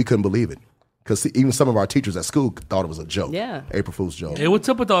 We couldn't believe it. Because even some of our teachers at school thought it was a joke. Yeah. April Fool's joke. Hey, what's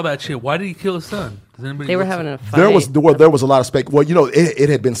up with all that shit? Why did he kill his son? Does anybody They were know? having a fight. There was a lot of Well, it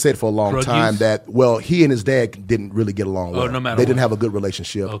had been said for a long Drug time use? that he and his dad didn't really get along well. no matter They didn't what. have a good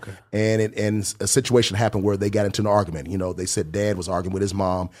relationship. Okay. And a situation happened where they got into an argument. They said dad was arguing with his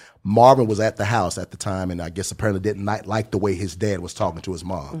mom. Marvin was at the house at the time, and I guess apparently didn't like the way his dad was talking to his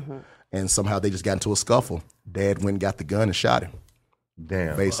mom. Mm-hmm. And somehow they just got into a scuffle. Dad went and got the gun and shot him.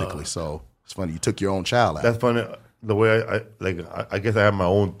 Damn. Basically, so it's funny. You took your own child out. That's funny. The way I guess I have my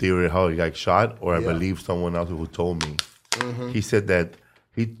own theory of how he got shot, or I believe someone else who told me. He said that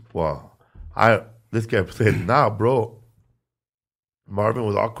this guy said, nah, bro. Marvin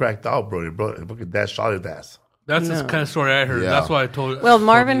was all cracked out, bro. Dad shot his ass. That's the kind of story I heard. Yeah. That's why I told. Well,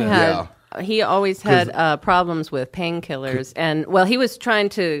 Marvin told you that. had he always had problems with painkillers, and he was trying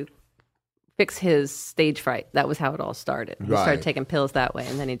to fix his stage fright. That was how it all started. He started Right. taking pills that way,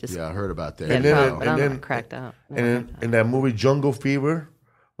 and then he just I heard about that. he had And then- problems, but and I'm then- not cracked out. And in that movie Jungle Fever,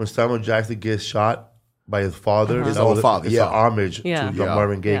 when Samuel Jackson gets shot by his father, His own father, it's yeah. an homage Yeah. to Yeah.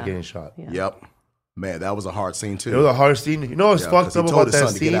 Marvin Gaye Yeah. getting shot. Yeah. Yep. Man, that was a hard scene too. It was a hard scene. You know what's Yeah, fucked 'cause he up told about his that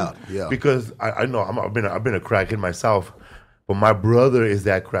son to get scene? out. Yeah. Because I know I've been a crackhead myself, but my brother is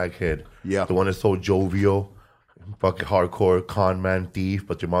that crackhead. Yeah. The one that's so jovial, fucking hardcore con man thief,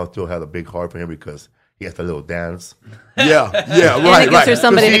 but your mom still has a big heart for him because he has a little dance. Yeah, And right, it gives her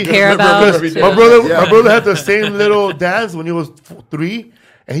somebody See, to care about. because My brother had the same little dance when he was 3,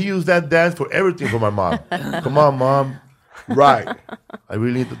 and he used that dance for everything for my mom. Come on, Mom. Right. I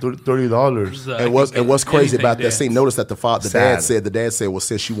really need the $30. And what's crazy about that dance. scene? Notice that the Sad. dad said, well,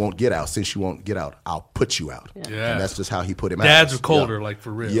 since you won't get out, I'll put you out. Yeah. And that's just how he put him out. Dads are colder, Yeah. like for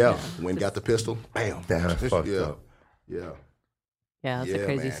real. Yeah. When got the pistol, bam. Damn, that's fucked yeah. up. Yeah. Yeah, it's a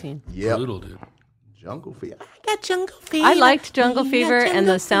crazy scene. Yeah. Brutal, dude. Jungle Fever. I liked Jungle Fever and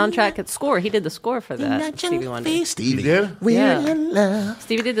the soundtrack and score. He did the score for that. Stevie Wonder. Stevie. Yeah? Yeah.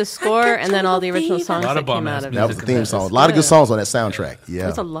 Stevie did the score and then all the original songs lot that of came bomb-ass out of That it. was the theme song. A lot of good songs on that soundtrack. Yeah.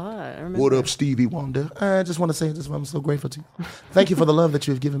 There's a lot. I remember. What up, Stevie Wonder? I just want to say I'm so grateful to you. Thank you for the love that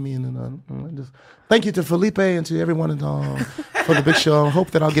you've given me. And just thank you to Felipe and to everyone for the big show. I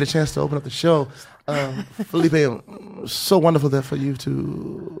hope that I'll get a chance to open up the show. Felipe, so wonderful that for you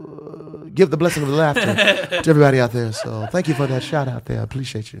to give the blessing of the laughter to everybody out there. So thank you for that shout out there. I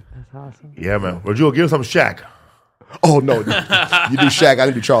appreciate you. That's awesome. Yeah, man. Rodrigo, give us some Shaq. Oh, no. You do Shaq. I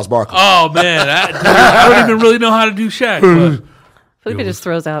can do Charles Barkley. Oh man, I don't even really know how to do Shaq. But Felipe just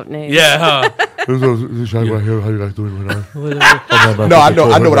throws out names. yeah, huh? This is Shaq right here. How you guys doing right now? No, I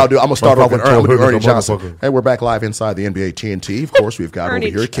know what I'll do. I'm gonna start off with Ernie Johnson. Hey, we're back live inside the NBA TNT. Of course, we've got Ernie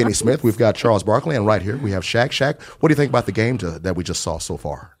over here Kenny Smith. We've got Charles Barkley, and right here we have Shaq. Shaq, what do you think about the game that we just saw so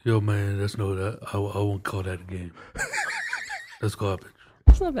far? Yo, man, that's no that I won't call that a game. That's garbage.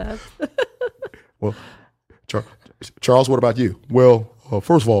 It's not bad. Well, Charles, what about you? Well,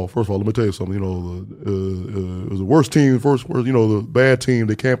 first of all, let me tell you something. It was the worst team. The bad team.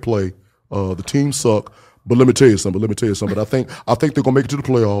 They can't play. The team suck. But let me tell you something. I think they're gonna make it to the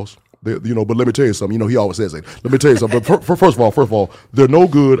playoffs. But let me tell you something. He always says it. Let me tell you something. But first of all, they're no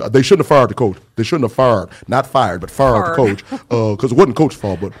good. They shouldn't have fired the coach. They shouldn't have fired the coach because it wasn't coach's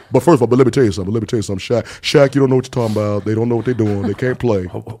fault. But first of all, let me tell you something. Shaq, you don't know what you're talking about. They don't know what they're doing. They can't play.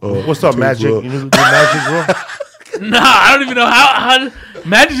 What's up, Magic? You know the Magic, bro? Nah, I don't even know how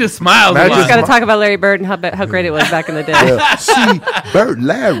Magic just smiles. Magic a Just lot. got to talk about Larry Bird and how great it was back in the day. Yeah. See,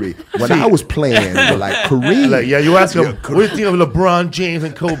 Larry, when I was playing with like Kareem. You ask him, what do you think of LeBron James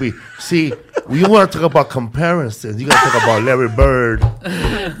and Kobe? See, you want to talk about comparisons. You got to talk about Larry Bird.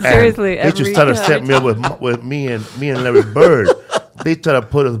 Seriously, they just try to set me up with me and Larry Bird. They try to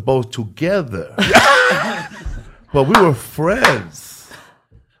put us both together. But we were friends.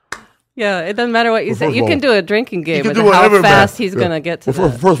 Yeah, it doesn't matter what you say. first You of can all, do a drinking game can with do how whatever, fast man. he's going to get to Well,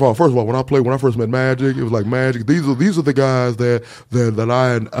 that. first of all, when I first met Magic, it was like Magic. These are the guys that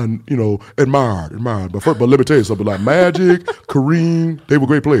I admired. But let me tell you something. Like Magic, Kareem, they were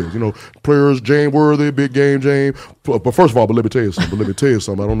great players. Players. James Worthy, big game, James. But first of all, let me tell you something.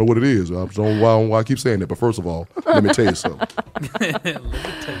 I don't know what it is. I don't know why I keep saying that. But first of all, let me tell you something. Let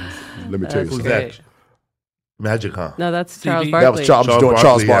me tell you That's something. great. Magic, huh? No, that's Charles CB. Barkley. That was Charles Barkley,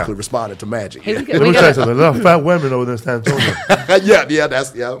 Charles yeah. Barkley responded to Magic. He's- Let we me tell you gotta- something. A lot of fat women over there in San Antonio. yeah.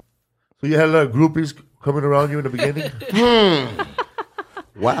 So you had a lot of groupies coming around you in the beginning?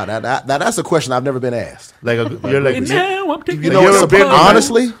 Wow, that's a question I've never been asked. You're like, Now I'm taking You know ever what's been behind-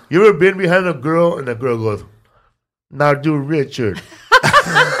 honestly? You ever been behind a girl and the girl goes, "Now do Richard."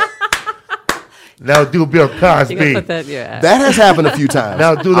 Now do Bill You gotta Cosby. put that in your act. That has happened a few times.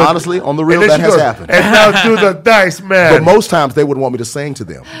 Now do the, Honestly, on the real, and then that she has goes, happened. And now do the Dice Man. But most times they would want me to sing to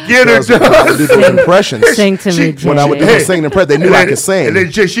them. Get her Because when I would do those done. impressions. Sing to me, When I would do Jay. the singing impression, they knew And I then- could sing. And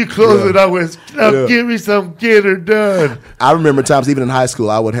then she closed it out with, now Yeah. give me some Get Her Done. I remember times even in high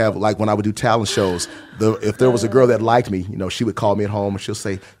school, I would have, like when I would do talent shows, if there was a girl that liked me, she would call me at home and she'll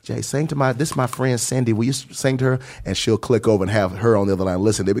say, Jay, sing to this is my friend Cindy. Will you sing to her? And she'll click over and have her on the other line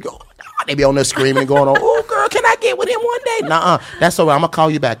listen. They would go, they be on there screaming and going on, oh girl, can I get with him one day? Nuh-uh, that's all right, I'm gonna call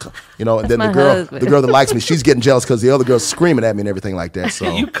you back. And then my the girl husband. that likes me, she's getting jealous because the other girl's screaming at me and everything like that.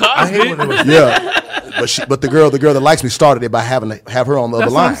 So You I caused hate when it it. was yeah. But the girl that likes me started it by have her on the other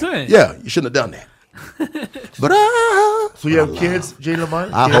That's what line. I'm saying. Yeah, you shouldn't have done that. But So you have kids, Jay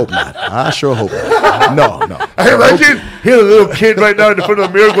Lamont? I hope not. I sure hope not. No. I imagine here's a little kid right now in front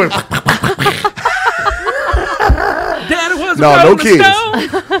of the mirror going, Dad, it was No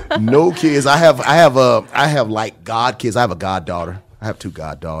kids. No kids. I have like god kids. I have a goddaughter. I have 2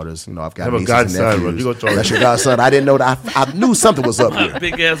 goddaughters. I've got I have a nieces godson, and bro. nephews. You go tell That's her. your godson. I didn't know that. I knew something was up here.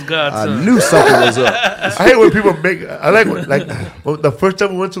 Big ass I godson. knew something was up. I hate when people make. I like when the first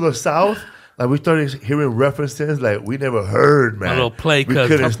time we went to the South, like we started hearing references like we never heard, man. A little play We cousin.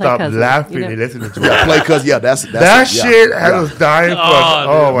 couldn't Play stop cousin. laughing You and know. listening to Yeah, it. play cuz that's That yeah, shit had yeah. us dying for.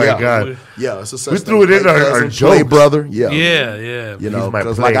 Oh, Oh my yeah. god! Yeah, it's a such We thing. threw it in Play our cousin, jokes. play brother. Yeah. Yeah. You know, He's my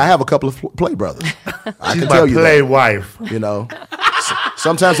because play. like I have a couple of play brothers. I She's can my tell you play that. wife.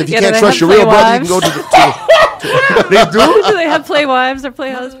 Sometimes if you Yeah, do can't they trust have your real play brother, you can wives? go to They do. Do they have play wives or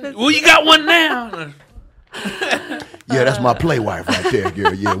play husbands? Well, you got one now. yeah, that's my play wife right there,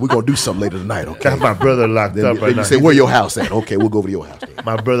 girl. Yeah, we're gonna do something later tonight, okay? Got my brother locked Then, up then right you now. say, where your house at? Okay, we'll go over to your house. Then.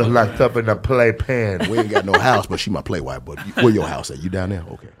 My brother's locked up in the play pan. We ain't got no house, but she my play wife. But where your house at? You down there?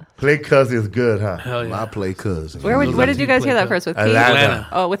 Okay. Play cousin is good, huh? Hell yeah. My play cousin. Where did you guys hear that first? With Keith? Atlanta.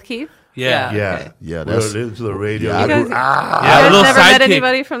 Oh, with Keith? Yeah. Yeah, Okay. Yeah, We that's. were listening to the radio. Yeah, I You guys, grew- Ah, you Yeah, a guys little never met sidekick.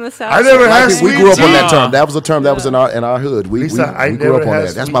 anybody from the South? I never had we sweet grew up on that tea. term. That was a term that was in our hood. We Lisa, I we grew never up on had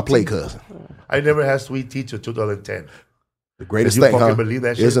that. That's sweet my play tea. cousin. I never had sweet tea till 2010. The greatest Did you thing, fucking huh? believe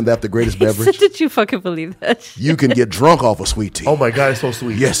that shit? Isn't that the greatest He said, beverage? did you fucking believe that? You can get drunk off of sweet tea. Oh my god, it's so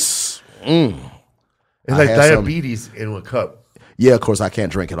sweet. Yes. It's I like had some. diabetes in a cup. Yeah, of course I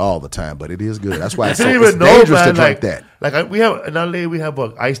can't drink it all the time, but it is good. That's why I it's, didn't it's even know, dangerous man. to drink that. We have in LA, we have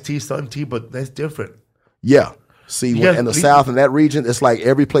iced tea, sun tea, but that's different. Yeah. See, guys- in the Lisa- South, in that region, it's like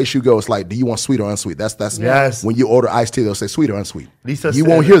every place you go, it's like, do you want sweet or unsweet? That's Yes. when you order iced tea, they'll say sweet or unsweet. Lisa you said-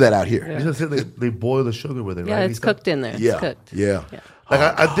 won't hear that out here. Lisa said they boil the sugar with it, Yeah, right? it's Lisa? cooked in there. Yeah. It's cooked. Yeah.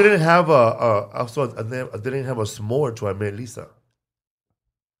 Like I didn't have I didn't have a s'more until I met Lisa.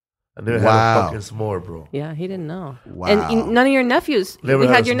 I never had Wow. a fucking s'more, bro. Yeah, he didn't know. Wow. And none of your nephews. Never we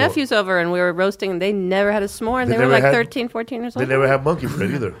had had a your s'more. nephews over and we were roasting and they never had a s'more and They they, were never like had- 13, 14 years They old. never had monkey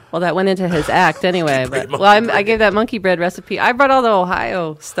bread either. Well, that went into his act anyway. But I gave that monkey bread recipe. I brought all the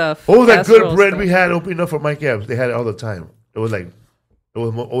Ohio stuff. What was that good casserole bread stuff. we had opening up for Mike Epps? They had it all the time. It was like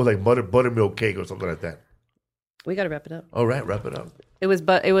buttermilk cake or something like that. We got to wrap it up. All right, wrap it up. It was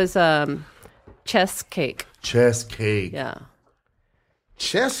chess cake. Chess cake. Yeah.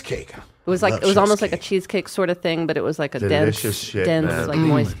 Chess cake. It was like Love it was chess almost like a cake. cheesecake sort of thing, but it was like a Delicious shit, dense, man. like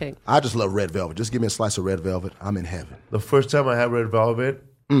moist cake. I just love red velvet. Just give me a slice of red velvet. I'm in heaven. The first time I had red velvet,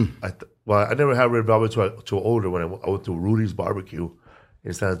 I never had red velvet till older when I went to Rudy's Barbecue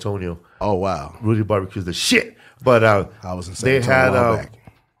in San Antonio. Oh wow. Rudy Barbecue's the shit. But I was in San they Antonio had a while back.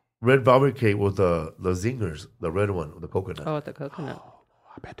 red velvet cake with the zingers, the red one with the coconut. Oh, with the coconut.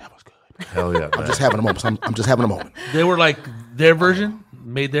 I bet that was good. Hell yeah, man. I'm just having a moment. I'm just having a moment. They were like their version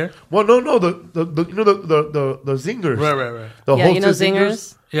made there. Well, no, the you know the zingers. Right. The Yeah, you know Hostess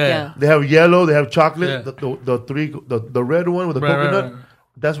zingers? Yeah. They have yellow. They have chocolate. Yeah. The red one with the Right, coconut. right.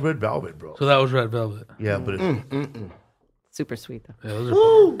 That's red velvet, bro. So that was red velvet. Yeah, but Super sweet though. Yeah,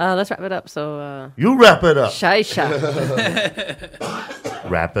 those are Let's wrap it up. So you wrap it up. shy shot.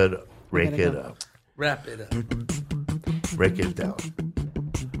 Wrap it up. Break it up. wrap it up. Break it down.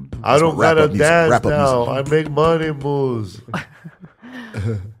 I don't wrap gotta up music. dance Wrap up now. I make money moves.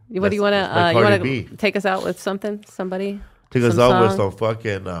 What do you want to? that's like You want Cardi B. to take us out with something? Somebody? Take us Some out with song? some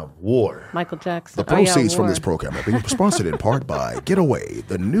fucking war. Michael Jackson. The proceeds from this program are being sponsored in part by Getaway,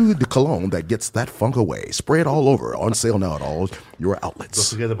 the new cologne that gets that funk away. Spray it all over. On sale now at all your Don't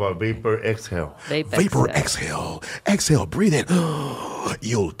outlets. forget about Vapor Exhale. Vapor exhale. Exhale. Breathe in.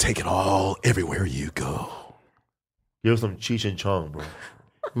 You'll take it all everywhere you go. Give us some Cheech and Chong, bro.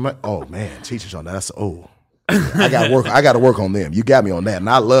 Oh man, teachers on that. That's I got to work on them. You got me on that, and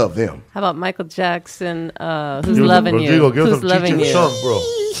I love them. How about Michael Jackson? Who's Give us- loving Rodrigo, you? give us Who's some loving Cheech and you? Chong,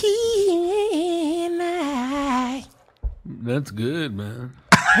 bro. That's good, man.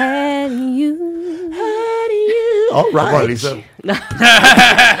 Had you. All right. Come on, Lisa.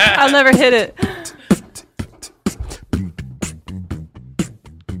 I'll never hit it.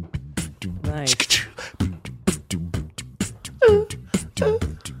 Nice.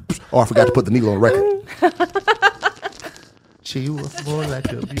 Oh, I forgot to put the needle on the record. She was more like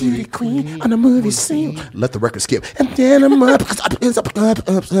a beauty queen On the movie scene. Let the record skip. And then I'm up. On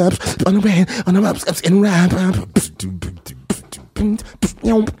the rain. On the ups and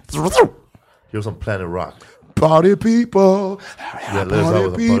Here's some Planet Rock. Party people. Yeah, Liz, that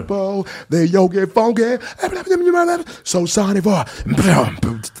was Party a part. people. They yo get funky. So sorry for.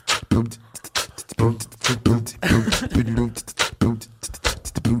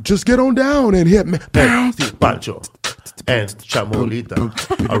 Just get on down and hit me. And Steve Pancho and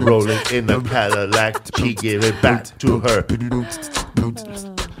Chamolita are rolling in the Cadillac. She gave it back to her.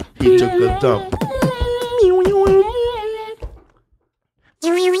 He took the dump.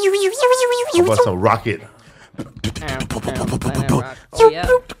 How about some Rocket? Oh, yeah.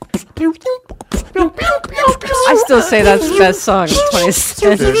 I still say that's the best song of the 20th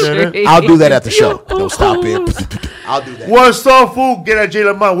century. I'll do that at the show. Don't stop it. I'll do that. What's up, fool? Get at Jay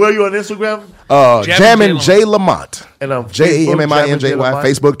Lamont. Where are you on Instagram? Jammin' J. Lamont. And on JAMMINJY.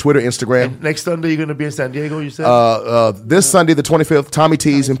 Facebook, Twitter, Instagram. And next Sunday, you're going to be in San Diego, you said? This Sunday, the 25th, Tommy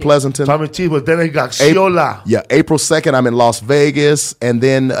T's in Pleasanton. Tommy T, but then I got Xiola. Yeah, April 2nd, I'm in Las Vegas. And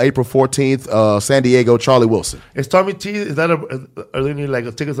then April 14th, San Diego, Charlie Wilson. Is Tommy T, are there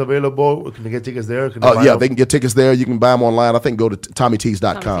any tickets available? Can they get tickets there? Yeah, they can get tickets there. You can buy them online. I think go to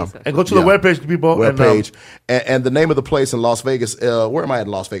TommyTees.com. And go to the webpage, people. Webpage. And the name of the place in Las Vegas, where am I in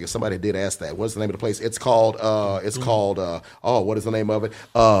Las Vegas? Somebody did ask that. What's the name of the place? It's called, what is the name of it?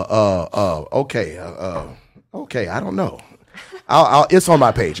 Okay, I don't know. It's on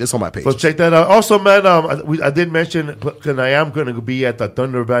my page. It's on my page. So check that out. Also, man, I did mention, and I am going to be at the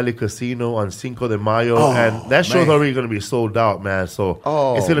Thunder Valley Casino on Cinco de Mayo, and that show's already going to be sold out, man. So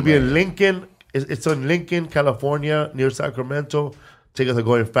it's going to be in Lincoln. It's in Lincoln, California, near Sacramento. Tickets are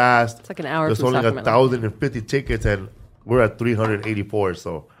going fast. It's like an hour There's from only Sacramento. 1,050 tickets, and we're at 384,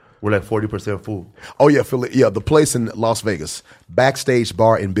 so we're like 40% full. Oh, yeah, Philly. Yeah, the place in Las Vegas, Backstage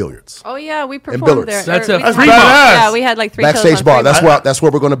Bar and Billiards. Oh, yeah, we Billiards. performed there. That's Or a we- That's free badass. Yeah, we had like 3 shows Backstage on Bar. Fremont. That's where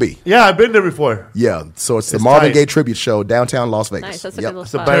we're going to be. Yeah, I've been there before. Yeah, so it's the It's Marvin tight. Gaye tribute show downtown Las Vegas. Nice, that's a Yep. good little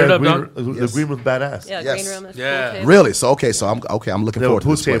It's a spot. Turn it badass up, green, dog. the green was badass. Yeah, Yes. green room. That's Yeah. cool table. Really? So I'm looking They forward to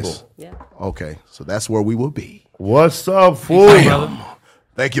have a this pool place. table. Yeah. Okay, so that's where we will be. What's up, fool?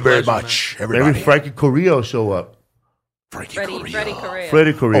 Thank you very Pleasure, much, Maybe everybody. Frankie Correa will show up. Frankie Freddie Correa. Correa.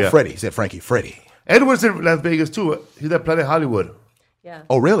 Freddie Correa. Oh, Freddie. He said Frankie. Freddie. Edward's in Las Vegas, too. He's at Planet Hollywood. Yeah.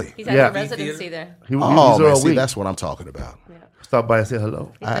 Oh, really? He's at Yeah. a residency there. He's Oh, there man, all see, week. that's what I'm talking about. Stop by and say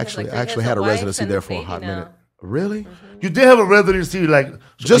hello. He I has, actually like, he has had a wife residency and there for a baby hot now. minute. Really? You did have a residency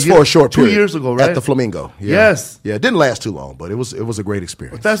Just for a short period. 2 years ago, right? At the Flamingo. Yeah. Yes. Yeah, it didn't last too long, but it was a great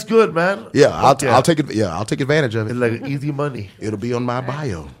experience. That's good, man. Yeah, I'll Yeah. take it. Yeah, I'll take advantage of It's it. like easy money. It'll be on my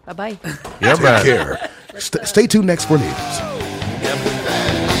bio. Bye-bye. Yeah, Take care. Stay tuned next for news.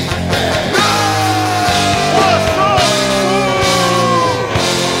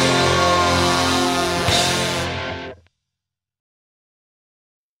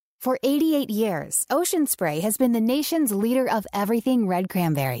 For 88 years, Ocean Spray has been the nation's leader of everything red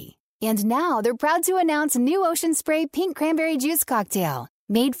cranberry. And now they're proud to announce new Ocean Spray Pink Cranberry Juice Cocktail,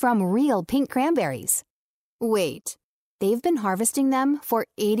 made from real pink cranberries. Wait, they've been harvesting them for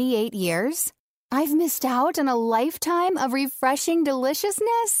 88 years? I've missed out on a lifetime of refreshing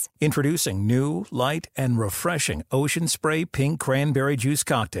deliciousness? Introducing new, light, and refreshing Ocean Spray Pink Cranberry Juice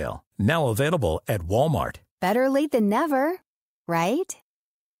Cocktail. Now available at Walmart. Better late than never, right?